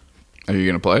 Are you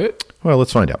going to play it? Well,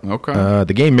 let's find out. Okay.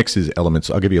 The game mixes elements.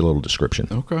 I'll give you a little description.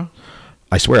 Okay.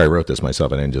 I swear I wrote this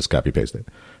myself and then just copy-paste it.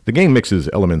 The game mixes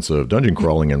elements of dungeon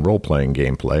crawling and role-playing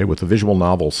gameplay with a visual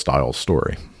novel-style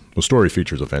story. The story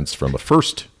features events from the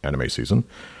first anime season,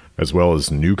 as well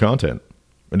as new content.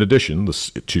 In addition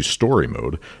to story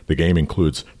mode, the game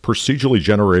includes procedurally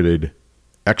generated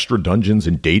extra dungeons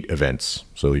and date events,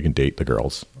 so you can date the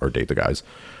girls or date the guys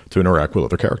to interact with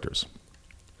other characters.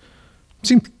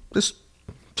 This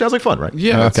sounds like fun, right?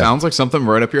 Yeah, It sounds like something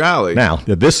right up your alley. Now,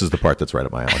 this is the part that's right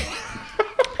up my alley.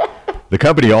 The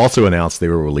company also announced they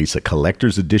will release a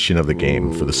collector's edition of the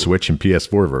game for the Switch and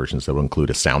PS4 versions that will include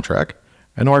a soundtrack,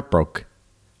 an art book,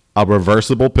 a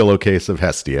reversible pillowcase of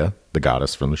Hestia, the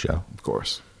goddess from the show. Of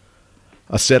course.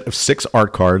 A set of 6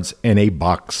 art cards and a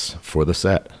box for the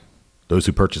set. Those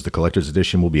who purchase the collector's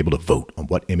edition will be able to vote on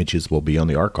what images will be on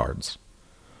the art cards.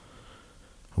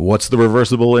 What's the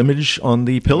reversible image on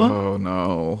the pillow? Oh,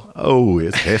 no. Oh,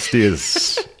 it's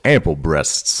Hestia's ample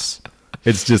breasts.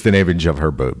 It's just an image of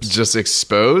her boobs. Just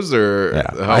exposed or?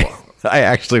 Yeah. Oh. I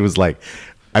actually was like,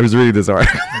 I was reading this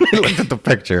article, I looked at the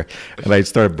picture, and I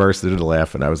started bursting into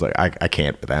laugh, and I was like, I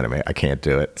can't with anime. I can't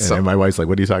do it. And then my wife's like,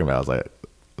 what are you talking about? I was like,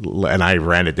 and I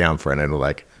ran it down for her, and I was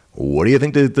like, what do you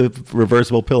think the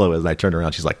reversible pillow is? And I turned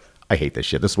around, she's like, I hate this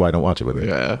shit. This is why I don't watch it with you.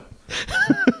 Yeah.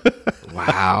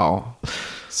 Wow.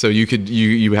 So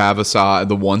you have a side,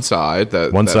 the one side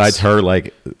that's side's her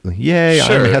like, yay,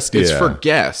 sure, I'm Hestia. it's for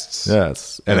guests.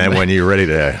 Yes. And then when you're ready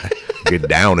to get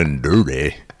down and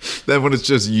dirty, then when it's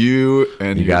just you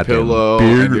and you your got pillow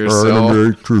and yourself.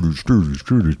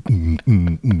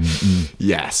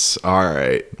 Yes. All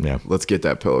right. Yeah. Let's get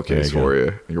that pillowcase for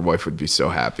you. Your wife would be so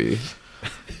happy.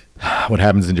 What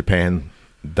happens in Japan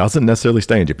doesn't necessarily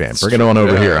stay in Japan. Bring it on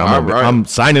over here. Right. I'm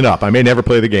signing up. I may never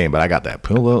play the game, but I got that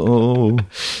pillow.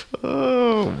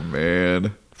 Oh,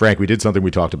 man. Frank, we did something we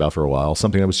talked about for a while,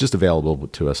 something that was just available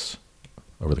to us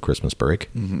over the Christmas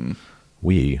break. Mm-hmm.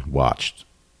 We watched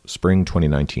Spring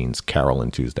 2019's Carol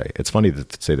and Tuesday. It's funny to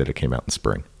say that it came out in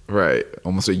spring. Right.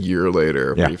 Almost a year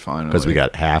later. Yeah. Because we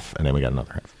got half and then we got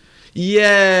another half.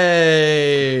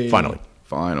 Yay. Finally.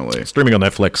 Streaming on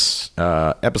Netflix.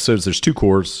 Episodes, there's 2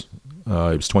 cores.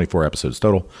 It was 24 episodes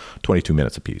total, 22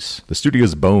 minutes apiece. The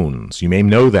studio's Bones. You may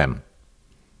know them.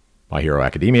 My Hero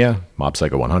Academia, Mob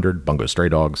Psycho 100, Bungo Stray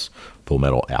Dogs, Full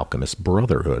Metal Alchemist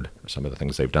Brotherhood are some of the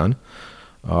things they've done.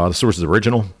 The source is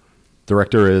original.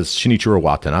 Director is Shinichiro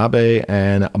Watanabe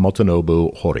and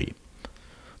Motonobu Hori.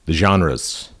 The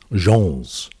genres.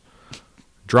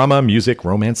 Drama, music,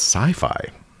 romance, sci-fi.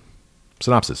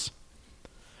 Synopsis.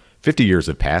 50 years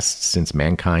have passed since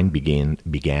mankind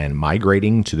began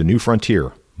migrating to the new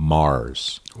frontier,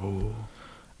 Mars. Ooh.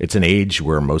 It's an age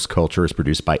where most culture is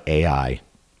produced by AI,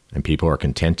 and people are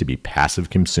content to be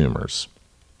passive consumers.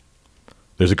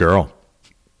 There's a girl.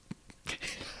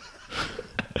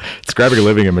 Describing her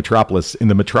living in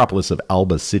the metropolis of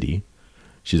Alba City.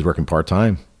 She's working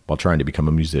part-time while trying to become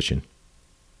a musician.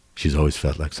 She's always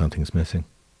felt like something's missing.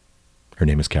 Her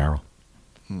name is Carol.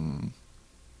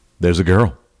 There's a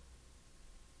girl.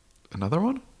 Another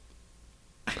one?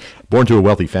 Born to a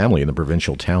wealthy family in the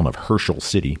provincial town of Herschel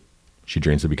City, she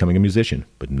dreams of becoming a musician,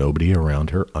 but nobody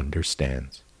around her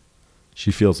understands. She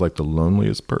feels like the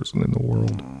loneliest person in the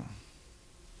world.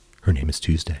 Her name is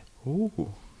Tuesday.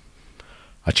 Ooh.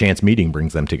 A chance meeting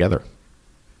brings them together.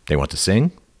 They want to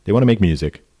sing. They want to make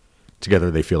music.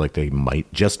 Together, they feel like they might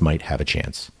have a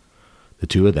chance. The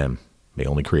two of them may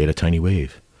only create a tiny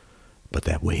wave, but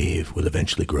that wave will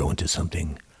eventually grow into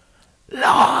something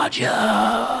larger.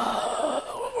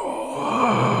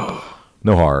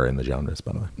 No horror in the genres,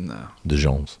 by the way. No. The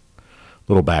genres.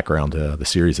 Little background. The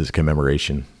series is a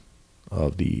commemoration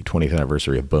of the 20th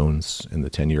anniversary of Bones and the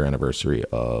 10-year anniversary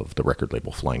of the record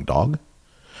label Flying Dog.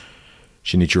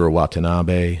 Shinichiro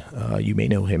Watanabe, you may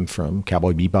know him from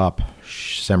Cowboy Bebop,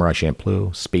 Samurai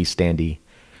Champloo, Space Dandy,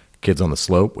 Kids on the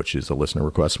Slope, which is a listener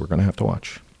request we're going to have to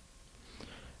watch.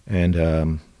 And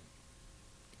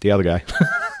the other guy,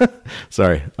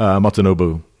 sorry,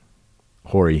 Matsunobu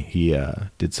Hori, he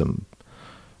did some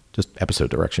just episode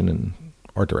direction and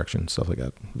art direction, stuff like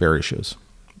that. Various shows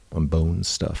on Bones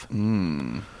stuff.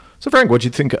 So, Frank, what'd you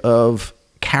think of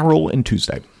Carol and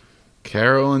Tuesday?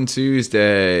 Carol and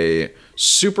Tuesday.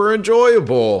 Super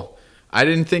enjoyable. I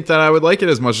didn't think that I would like it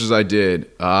as much as I did.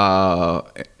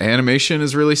 Animation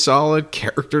is really solid.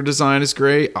 Character design is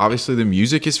great. Obviously, the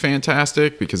music is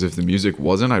fantastic, because if the music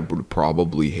wasn't, I would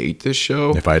probably hate this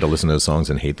show. If I had to listen to those songs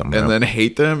and hate them. And then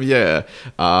hate them, yeah.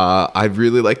 I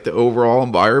really like the overall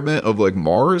environment of like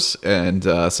Mars and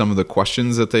some of the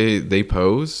questions that they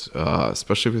pose,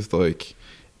 especially with like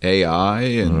AI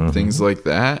and things like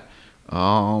that.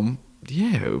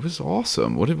 Yeah, it was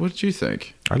awesome. What did you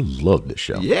think? I loved this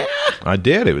show. Yeah, I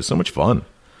did. It was so much fun.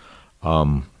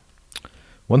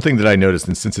 One thing that I noticed,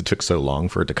 and since it took so long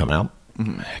for it to come out,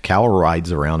 Cal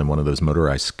rides around in one of those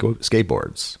motorized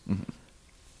skateboards.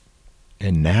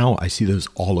 And now I see those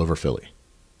all over Philly.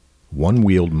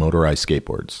 One-wheeled motorized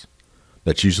skateboards.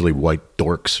 That's usually white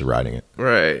dorks riding it.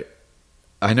 right.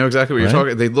 I know exactly what you're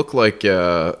talking. They look like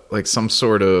some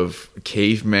sort of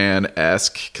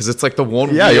caveman-esque, because it's like the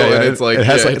one wheel, and it's like it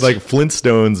has like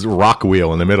Flintstones rock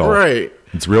wheel in the middle. Right.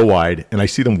 It's real wide, and I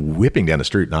see them whipping down the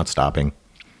street, not stopping.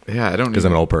 Yeah, I don't. Because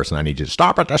I'm an old person, I need you to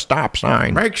stop at the stop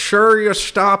sign. Make sure you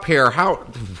stop here. How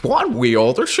one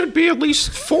wheel? There should be at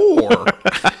least 4.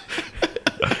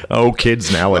 Oh,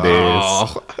 kids nowadays.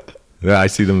 Oh. Yeah, I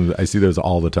see them. I see those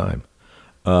all the time.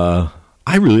 I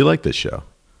really like this show.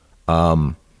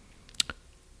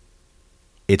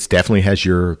 It definitely has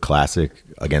your classic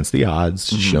against the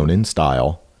odds shonen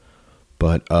style,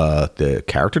 but the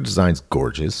character design's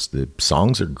gorgeous. The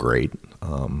songs are great.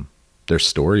 Their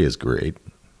story is great.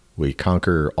 We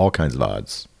conquer all kinds of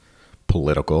odds.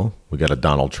 Political. We got a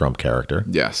Donald Trump character.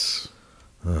 Yes.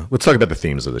 Let's talk about the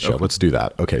themes of the show. Okay. Let's do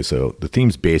that. Okay, so the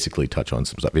themes basically touch on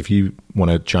some stuff. If you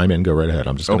want to chime in, go right ahead.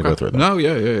 I'm just going to go through them. No,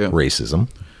 yeah. Racism.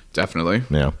 Definitely.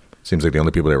 Yeah. Seems like the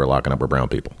only people they were locking up were brown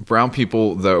people. Brown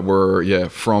people that were,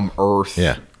 from Earth.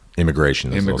 Yeah.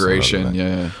 Immigration. Is also another thing.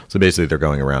 Yeah. So basically they're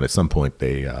going around. At some point,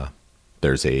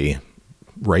 there's a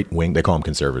right wing, they call them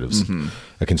conservatives,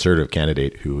 a conservative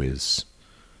candidate who is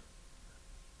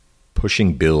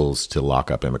pushing bills to lock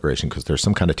up immigration because there's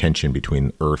some kind of tension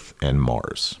between Earth and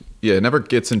Mars. Yeah, it never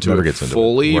gets into it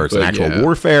fully. Where it's an actual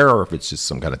warfare or if it's just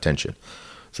some kind of tension.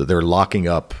 So they're locking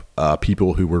up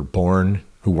people who weren't born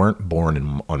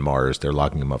on Mars. They're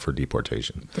locking them up for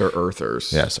deportation. They're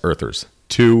Earthers. Yes, Earthers.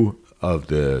 2 of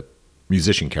the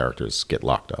musician characters get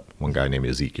locked up. One guy named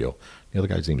Ezekiel. The other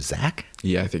guy's name is Zach?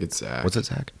 Yeah, I think it's Zach. What's it,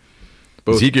 Zach?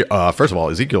 Both. Ezekiel, first of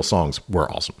all, Ezekiel's songs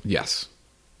were awesome. Yes.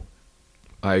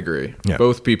 I agree. Yeah.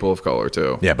 Both people of color,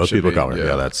 too. Yeah, both people of color.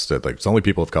 Yeah, that's like it's only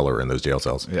people of color in those jail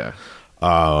cells. Yeah.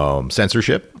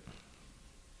 Censorship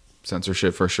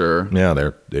for sure.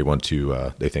 Yeah, they want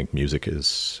to. They think music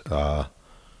is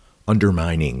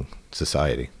undermining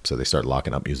society, so they start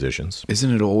locking up musicians.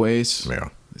 Isn't it always? Yeah,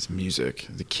 it's music.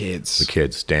 The kids,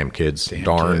 damn kids,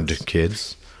 darned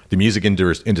kids. The music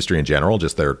industry in general,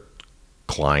 just their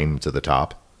climb to the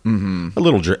top. A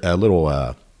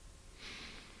little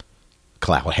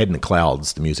cloud, head in the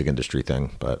clouds, the music industry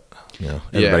thing, but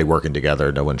everybody working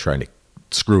together, no one trying to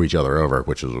screw each other over,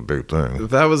 which is a big thing.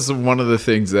 That was one of the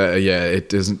things that it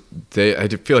doesn't. I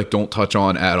feel like don't touch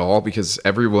on at all, because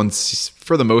everyone's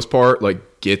for the most part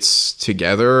like gets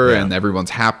together and everyone's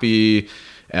happy.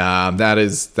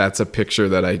 That's a picture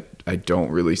that I don't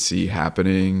really see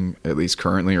happening, at least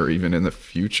currently or even in the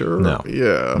future. No.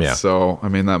 Yeah. So I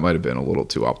mean, that might have been a little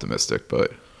too optimistic,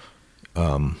 but.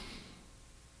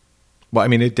 Well, I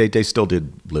mean, they still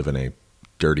did live in a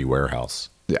dirty warehouse.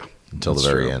 Yeah. Until the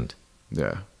very end.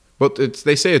 Yeah. But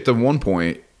they say at the one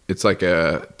point it's like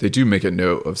they do make a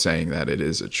note of saying that it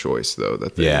is a choice though,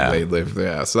 that they live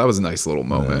there. So that was a nice little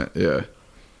moment.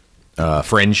 Yeah.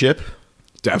 Friendship.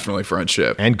 Definitely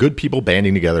friendship. And good people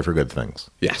banding together for good things.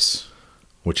 Yes.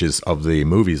 Which is, of the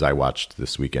movies I watched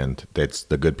this weekend, that's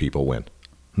the good people win.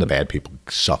 The bad people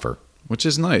suffer. Which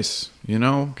is nice, you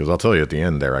know? Because I'll tell you at the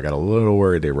end there, I got a little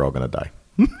worried they were all going to die.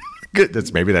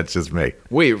 Good. Maybe that's just me.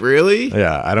 Wait, really?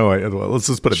 Yeah, I don't. Let's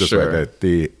just put it this way: Sure. that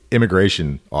the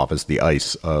immigration office, the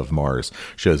ICE of Mars,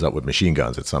 shows up with machine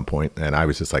guns at some point, and I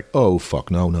was just like, "Oh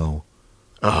fuck, no!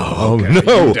 Oh okay.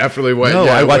 no! You definitely went. No,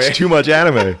 yeah, I watched too much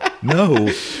anime. No,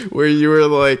 where you were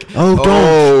like, oh, don't.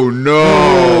 Oh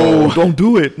no! No, don't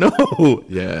do it. No.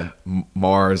 Yeah,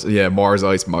 Mars. Yeah, Mars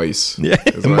ice mice. Yeah,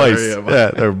 Is what I mice. heard,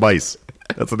 Yeah, they're mice.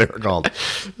 That's what they were called.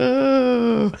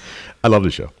 I love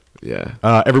the show. Yeah.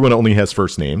 Everyone only has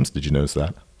first names. Did you notice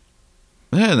that?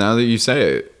 Yeah. Now that you say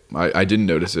it, I didn't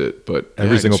notice it, but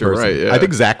Every single you're person. Right, yeah. I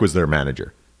think Zach was their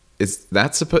manager. Is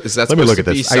that supposed? Let me look at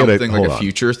to be this. I gotta- something like hold a on.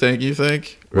 future thing? You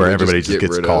think? Or Where they everybody just get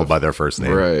gets rid called of- by their first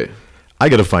name. Right. I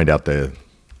got to find out the.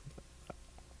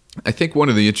 I think one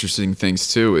of the interesting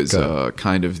things too is Go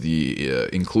kind of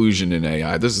the inclusion in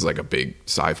AI. This is like a big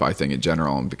sci-fi thing in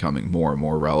general and becoming more and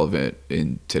more relevant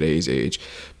in today's age.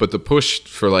 But the push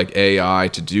for like AI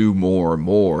to do more and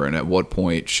more, and at what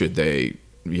point should they,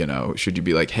 should you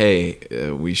be like, hey,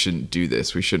 we shouldn't do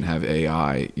this. We shouldn't have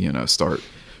AI, start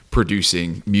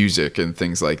producing music and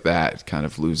things like that. It kind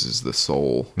of loses the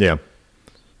soul. Yeah.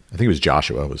 I think it was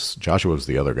Joshua. Joshua was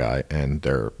the other guy, and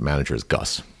their manager is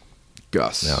Gus.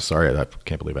 Gus. Yeah, sorry, I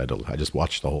can't believe I just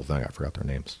watched the whole thing. I forgot their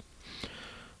names.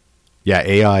 Yeah,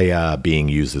 AI being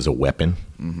used as a weapon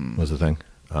was the thing.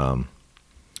 Oh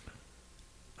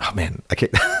man, I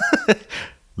can't.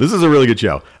 This is a really good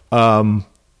show.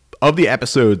 Of the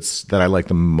episodes that I liked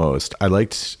the most, I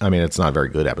mean, it's not a very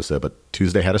good episode, but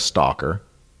Tuesday had a stalker.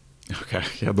 Okay.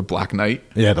 Yeah, the Black Knight.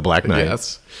 Yeah, the Black Knight.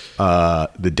 Yes.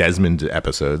 The Desmond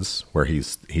episodes where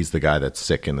he's the guy that's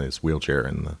sick in his wheelchair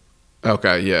and the.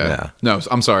 Okay, yeah. Yeah. No,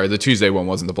 I'm sorry. The Tuesday one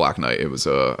wasn't the Black Knight. It was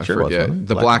I Sure forget. wasn't it?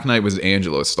 The Black Knight was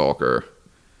Angela Stalker.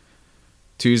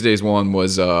 Tuesday's one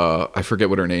was I forget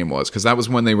what her name was, because that was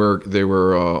when they were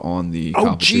on the Oh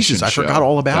competition Jesus! I show. forgot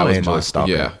all about That was Angela my-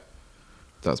 Stalker. Yeah,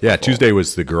 that's my Yeah, fault. Tuesday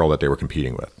was the girl that they were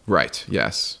competing with. Right.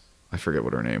 Yes, I forget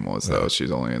what her name was though.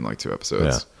 She's only in like 2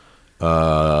 episodes.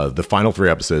 The final 3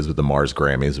 episodes with the Mars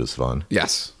Grammys was fun.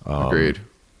 Yes, agreed.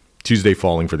 Tuesday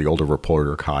falling for the older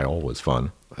reporter Kyle was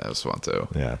fun. That was fun too.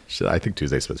 Yeah, I think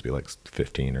Tuesday's supposed to be like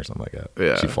 15 or something like that.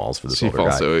 Yeah, she falls for this She older falls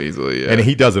guy. so easily. Yeah. And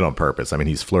he does it on purpose. I mean,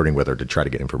 he's flirting with her to try to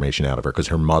get information out of her because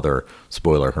her mother,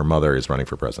 spoiler, her mother is running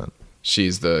for president,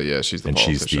 she's the and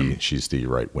politician. she's the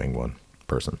right wing one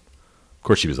person. Of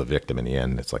course, she was a victim in the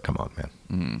end. It's like, come on,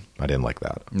 man. I didn't like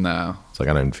that. No. It's like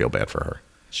I don't even feel bad for her.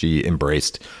 She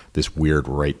embraced this weird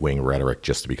right wing rhetoric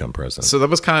just to become president. So that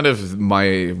was kind of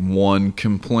my one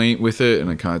complaint with it, and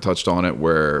I kind of touched on it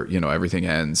where, everything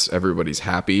ends, everybody's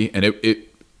happy, and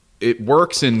it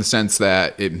works in the sense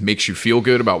that it makes you feel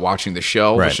good about watching the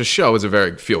show, Right. which the show is a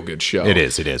very feel-good show. It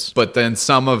is. But then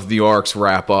some of the arcs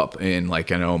wrap up in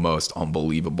like an almost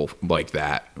unbelievable like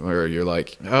that, where you're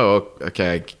like, oh,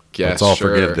 okay, I guess, Let's all sure.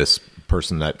 forgive this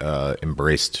person that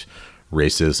embraced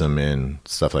racism and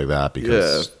stuff like that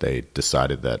because they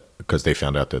decided that because they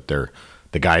found out that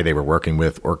the guy they were working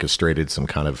with orchestrated some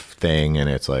kind of thing, and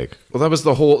it's like, Well, that was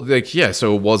the whole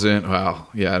so it wasn't. Well,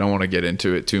 yeah, I don't want to get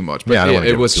into it too much, but Yeah, I don't wanna it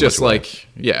give was too much just away. like,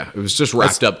 it was just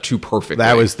wrapped up too perfectly.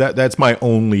 that's my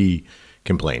only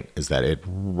complaint is that it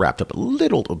wrapped up a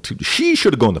little too. She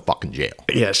should have gone to fucking jail.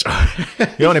 yes. You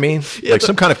know what I mean? Like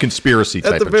some kind of conspiracy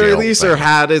type At the of very jail least, thing. or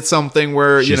had it something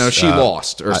where she She's,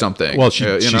 lost or something. well, she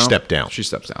stepped down. She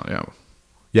steps down. Yeah.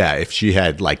 Yeah, if she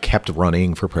had like kept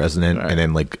running for president and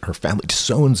then like her family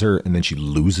disowns her and then she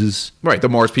loses. Right. The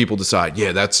Mars people decide,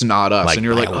 that's not us, Like, and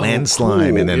you're by like, a oh, landslide,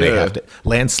 cool, and then they yeah. have to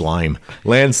landslide,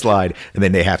 and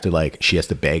then they have to like she has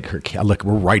to beg her. Look,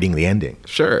 we're writing the ending.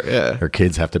 Sure. Yeah. Her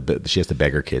kids have to. She has to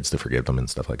beg her kids to forgive them and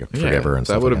stuff like that. Forgive her and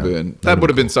stuff. That would like have been that would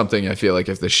have been something. I feel like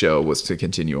if the show was to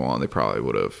continue on, they probably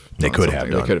would have. They could have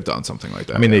They done. could have done something like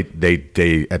that. I mean,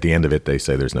 they at the end of it, they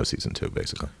say there's no season 2,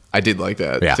 basically. I did like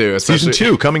that Yeah, too. season especially-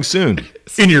 2 coming soon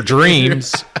in your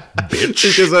dreams, bitch.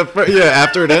 Because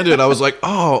after it ended, I was like,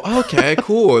 "Oh, okay,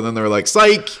 cool." And then they were like,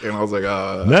 "Psych," and I was like,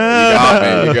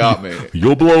 "You got me."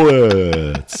 You'll blow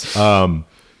it.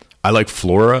 I like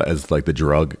Flora as like the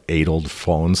drug-addled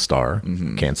fallen star.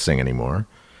 Can't sing anymore.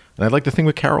 And I like the thing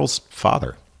with Carol's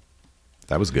father.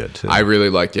 That was good too. I really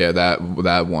liked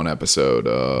that one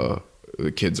episode.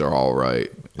 the kids are all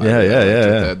right.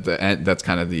 Yeah. That's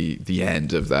kind of the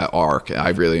end of that arc. I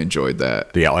really enjoyed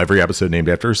that. Yeah, every episode named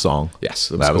after a song. Yes,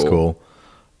 that was cool.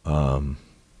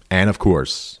 And of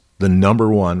course, the number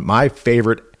one, my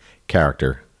favorite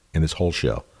character in this whole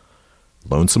show,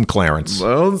 Lonesome Clarence.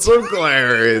 Lonesome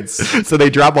Clarence. So they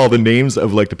drop all the names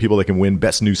of like the people that can win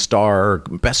Best New Star,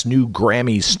 Best New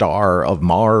Grammy Star of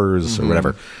Mars or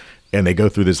whatever. And they go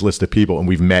through this list of people, and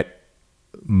we've met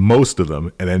most of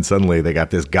them, and then suddenly they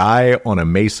got this guy on a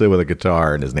mesa with a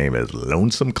guitar, and his name is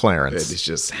Lonesome Clarence. He's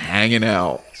just hanging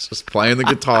out, just playing the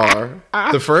guitar.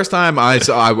 The first time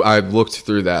I looked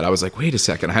through that, I was like, wait a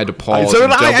second, I had to pause. So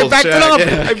and I double backed check. it up.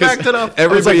 Yeah, I backed it up.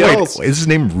 Everybody I was like, else. wait, is his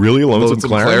name really Lonesome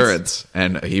Clarence?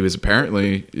 And he was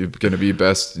apparently going to be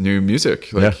best new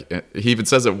music. Like he even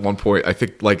says at one point, I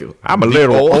think like I'm a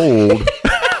little old.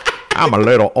 I'm a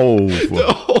little old.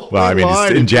 Well, I mean,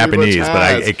 it's in Japanese,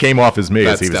 but it came off as me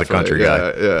as he was a country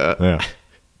guy.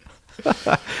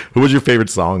 Yeah. Who was your favorite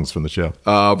songs from the show?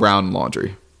 Round and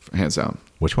Laundry, hands down.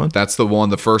 Which one? That's the one,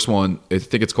 the first one. I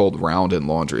think it's called Round and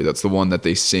Laundry. That's the one that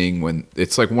they sing when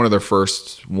it's like one of their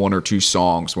first one or two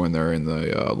songs when they're in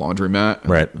the laundromat.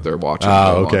 Right. They're watching.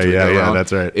 Oh, okay. laundry go Yeah, around.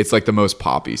 that's right. It's like the most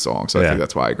poppy song. So I think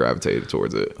that's why I gravitated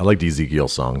towards it. I like the Ezekiel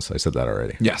songs. I said that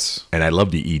already. Yes. And I love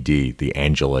the ED, the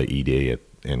Angela ED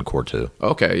in Core 2.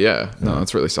 Okay. Yeah. No,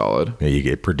 that's really solid.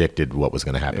 Yeah, it predicted what was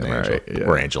going to happen to Angela. Right, yeah.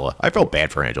 Or Angela. I felt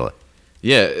bad for Angela.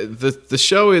 Yeah, the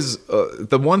show is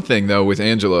the one thing though with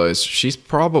Angela is she's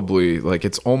probably like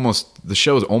the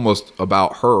show is almost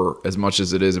about her as much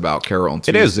as it is about Carol and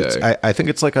Tuesday. It is. I think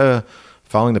it's like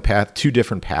following the path, two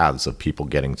different paths of people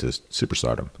getting to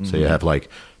superstardom. So you have like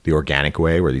the organic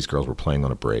way where these girls were playing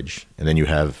on a bridge, and then you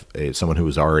have someone who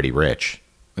was already rich.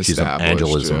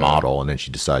 Angela's a model, and then she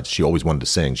decides she always wanted to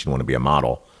sing. She didn't want to be a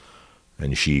model.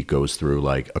 And she goes through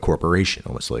like a corporation,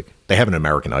 almost like they have an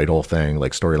American Idol thing,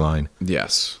 like storyline.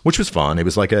 Yes, which was fun. It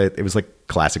was like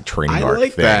classic training arc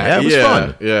like thing. That. Yeah, it was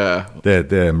fun. Yeah,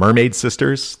 the mermaid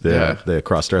sisters, the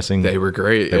cross dressing, they were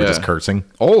great. They were just cursing.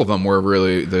 All of them were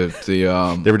really the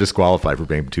they were disqualified for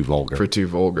being too vulgar.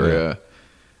 Yeah.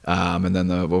 And then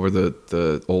what were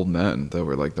the old men that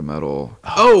were like the metal?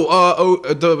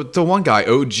 The one guy,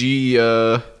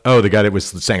 OG. The guy that was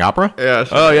sang opera. Yeah.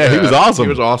 Oh yeah, he was awesome. He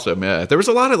was awesome. Yeah. There was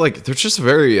a lot of like, there's just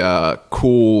very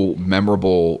cool,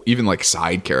 memorable, even like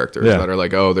side characters that are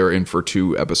like, they're in for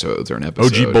 2 episodes or an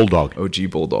episode.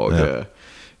 OG Bulldog. Yeah.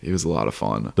 He was a lot of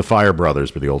fun. The Fire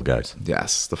Brothers were the old guys.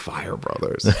 Yes, the Fire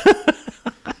Brothers.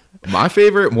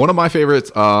 One of my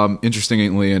favorites,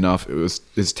 interestingly enough,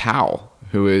 is Tao,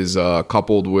 who is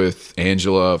coupled with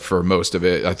Angela for most of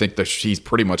it. I think that she's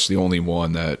pretty much the only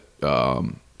one that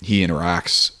he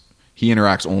interacts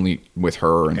only with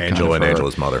her and Angela and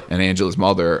Angela's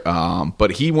mother.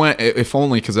 But he went, if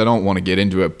only because I don't want to get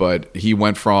into it, but he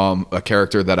went from a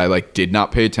character that I like did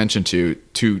not pay attention to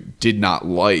did not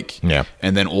like. Yeah.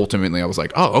 And then ultimately I was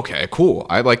like, oh, okay, cool.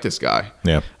 I like this guy.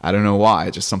 Yeah. I don't know why.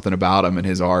 Just something about him and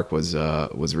his arc was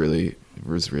really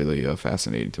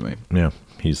fascinating to me. Yeah.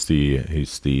 He's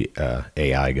the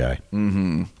AI guy.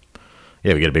 Mm-hmm.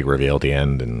 Yeah, we get a big reveal at the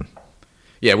end, and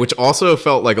which also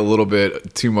felt like a little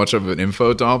bit too much of an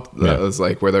info dump. That was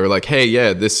like where they were like, "Hey,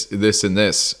 yeah, this, and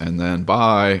this," and then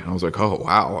bye. I was like, "Oh,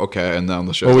 wow, okay." And then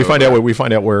the show. Well, we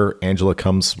find out where Angela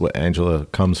comes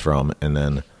from, and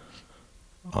then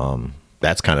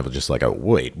that's kind of just like a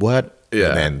wait, what? Yeah.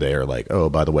 And then they're like, "Oh,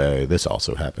 by the way, this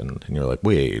also happened," and you're like,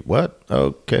 "Wait, what?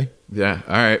 Okay." Yeah.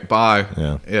 All right. Bye.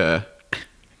 Yeah. Yeah.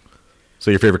 So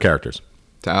your favorite characters?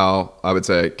 Tal, I would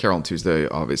say Carol and Tuesday,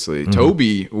 obviously. Mm-hmm.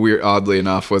 Toby, oddly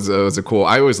enough, was a cool.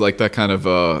 I always like that kind of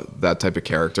that type of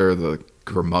character, the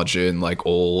curmudgeon, like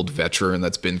old veteran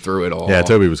that's been through it all. Yeah,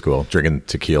 Toby was cool, drinking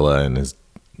tequila and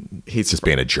he's just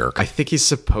being a jerk. I think he's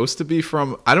supposed to be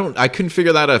from. I couldn't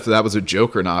figure that out if that was a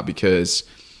joke or not because.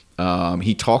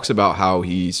 He talks about how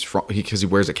he's from because he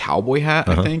wears a cowboy hat,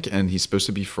 I think, and he's supposed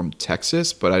to be from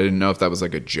Texas, but I didn't know if that was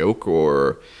like a joke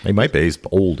or he might be. He's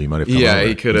old. He might have. Come over.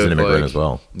 He could have. He's an immigrant as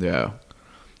well. Yeah,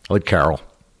 I like Carol,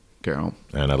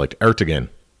 and I liked Ertegun,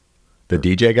 the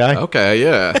DJ guy. Okay,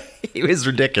 yeah, he was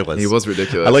ridiculous.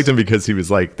 I liked him because he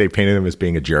was like they painted him as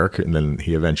being a jerk, and then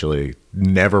he eventually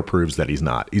never proves that he's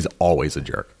not. He's always a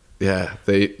jerk. Yeah,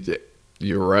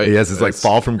 you're right. He has his like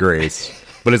fall from grace.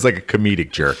 But it's like a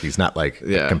comedic jerk. He's not like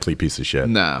a complete piece of shit.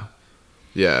 No.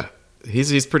 Yeah.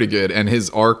 He's pretty good. And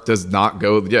his arc does not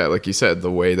go, like you said,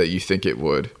 the way that you think it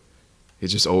would.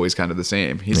 He's just always kind of the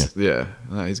same. He's good.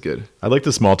 I like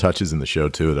the small touches in the show,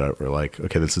 too, that were like,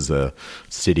 okay, this is a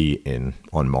city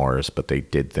on Mars, but they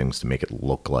did things to make it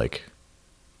look like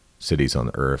cities on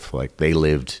Earth. Like they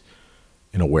lived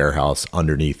in a warehouse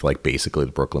underneath, like, basically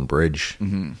the Brooklyn Bridge.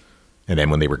 Mm-hmm. And then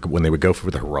when they would go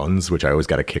for their runs, which I always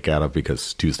got a kick out of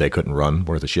because Tuesday couldn't run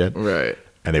worth a shit. Right.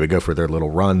 And they would go for their little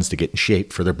runs to get in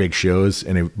shape for their big shows,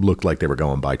 and it looked like they were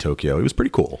going by Tokyo. It was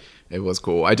pretty cool. It was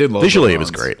cool. I did love visually. the It was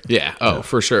runs. great. Yeah. Oh, Yeah.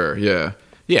 for sure. Yeah.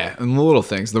 Yeah, and the little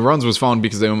things. The runs was fun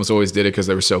because they almost always did it because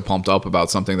they were so pumped up about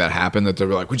something that happened that they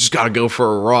were like, we just got to go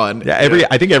for a run. Yeah,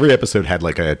 I think every episode had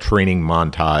like a training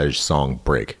montage song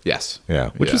break. Yes. Yeah,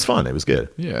 which was fun. It was good.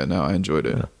 Yeah, no, I enjoyed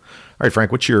it. Yeah. All right,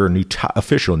 Frank, what's your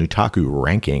official Nutaku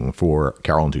ranking for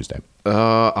Carol and Tuesday?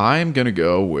 I'm going to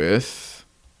go with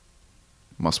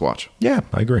must watch. Yeah,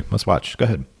 I agree. Must watch. Go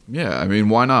ahead. Yeah, I mean,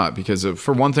 why not? Because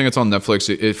for one thing, it's on Netflix.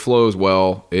 It flows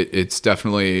well. It's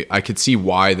definitely, I could see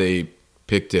why they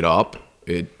picked it up.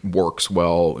 It works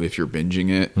well if you're binging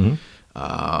it. Mm-hmm.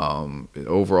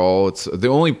 Overall, it's the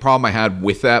only problem I had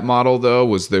with that model though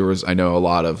was I know a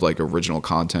lot of like original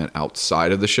content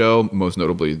outside of the show, most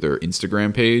notably their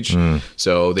Instagram page.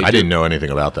 So I didn't know anything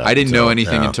about that. I didn't know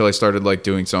anything until I started like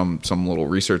doing some little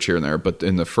research here and there. But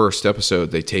in the first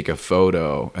episode, they take a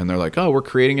photo and they're like, "Oh, we're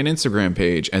creating an Instagram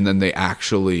page," and then they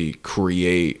actually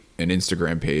create an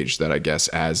Instagram page that I guess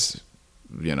as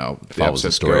the follows the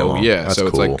episodes story go. along. Yeah, That's so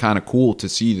it's cool. like kind of cool to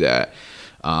see that.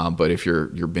 But if you're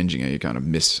binging it, you kind of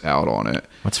miss out on it.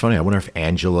 That's funny. I wonder if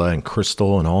Angela and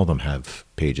Crystal and all of them have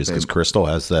pages because Crystal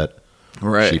has that.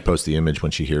 Right. She posts the image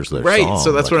when she hears the Right, song.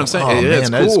 so that's what I'm saying. Oh, Yeah, man, it's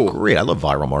that is cool. great. I love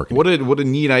viral marketing. What a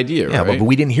neat idea, yeah, right? but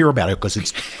we didn't hear about it because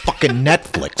it's fucking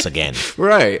Netflix again.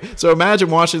 Right. So imagine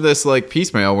watching this like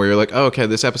piecemeal where you're like, oh, okay,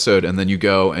 this episode, and then you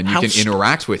go and you can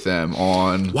interact with them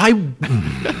on. Why?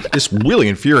 This really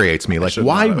infuriates me. Like,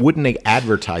 why not have. wouldn't they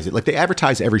advertise it? Like, they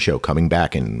advertise every show coming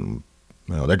back in.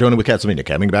 They're doing it with Castlevania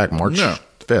coming back March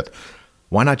 5th.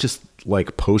 Why not just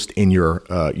like post in your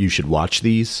you should watch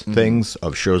these things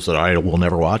of shows that I will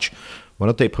never watch? Why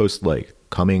don't they post like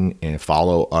coming and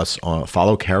follow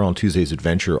Carol on Tuesday's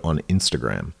Adventure on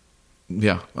Instagram?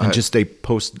 Yeah. And just they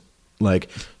post like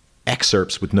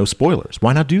excerpts with no spoilers.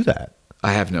 Why not do that?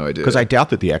 I have no idea. Because I doubt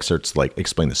that the excerpts like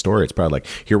explain the story. It's probably like,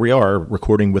 here we are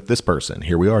recording with this person.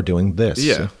 Here we are doing this.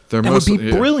 Yeah, that would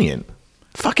be brilliant.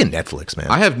 Fucking Netflix, man.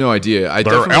 I have no idea.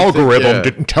 Their algorithm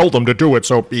didn't tell them to do it,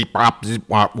 so beep bop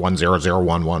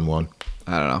 100111.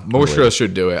 I don't know. More shows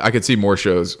should do it. I could see more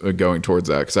shows going towards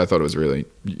that because I thought it was a really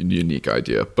unique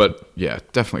idea. But yeah,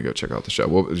 definitely go check out the show.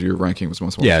 What was your ranking? Was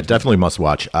must watch? Yeah, definitely must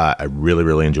watch. I really,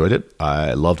 really enjoyed it.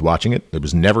 I loved watching it. It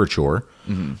was never a chore.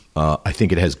 Mm-hmm. I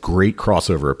think it has great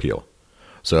crossover appeal.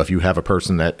 So if you have a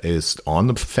person that is on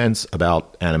the fence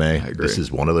about anime, this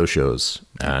is one of those shows,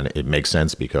 and it makes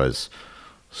sense because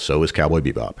so is Cowboy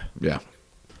Bebop. Yeah.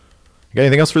 You got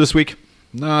anything else for this week?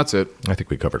 No, that's it. I think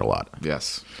we covered a lot.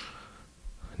 Yes.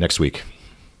 Next week,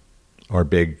 our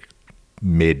big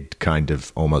mid kind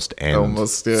of almost end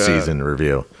season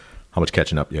review. How much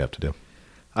catching up you have to do?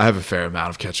 I have a fair amount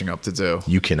of catching up to do.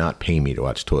 You cannot pay me to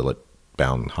watch Toilet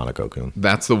Bound Hanako-kun.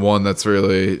 That's the one that's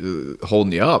really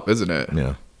holding you up, isn't it?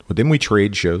 Yeah. Well, didn't we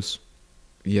trade shows?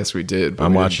 Yes, we did.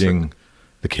 I'm watching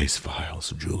The Case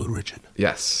Files of Julia Richard.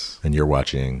 Yes. And you're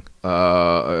watching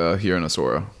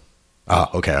Hironosora. Oh,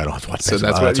 okay. I don't have to watch. So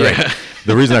that. that's That's what. right.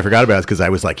 The reason I forgot about it is because I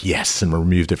was like, yes, and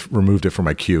removed it from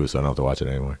my queue, so I don't have to watch it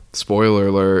anymore. Spoiler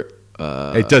alert.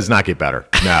 It does not get better.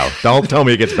 No, don't tell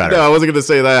me it gets better. No, I wasn't going to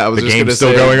say that. I was The just going to game's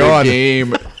still say going on. The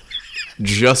game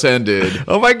just ended.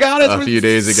 Oh my god! It's a few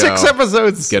days ago. 6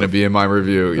 episodes. It's going to be in my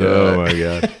review. Yeah. Oh my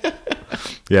god.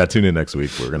 Yeah, tune in next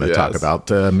week. We're going to talk about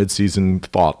mid-season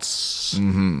thoughts.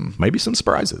 Mm-hmm. Maybe some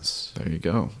surprises. There you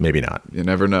go. Maybe not. You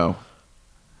never know.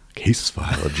 Case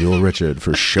File of Julia Richard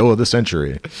for Show of the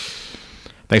Century.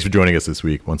 Thanks for joining us this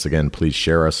week. Once again, please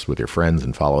share us with your friends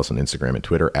and follow us on Instagram and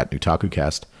Twitter at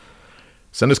NutakuCast.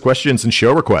 Send us questions and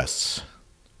show requests.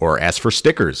 Or ask for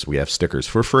stickers. We have stickers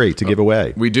for free to give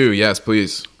away. We do, yes,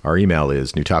 please. Our email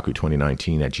is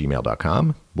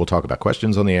nutaku2019@gmail.com. We'll talk about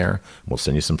questions on the air. We'll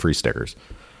send you some free stickers.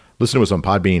 Listen to us on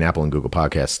Podbean, Apple and Google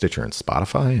Podcasts, Stitcher, and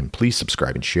Spotify. And please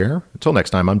subscribe and share. Until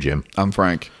next time, I'm Jim. I'm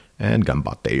Frank. And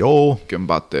Gambateo.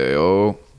 Gambateo.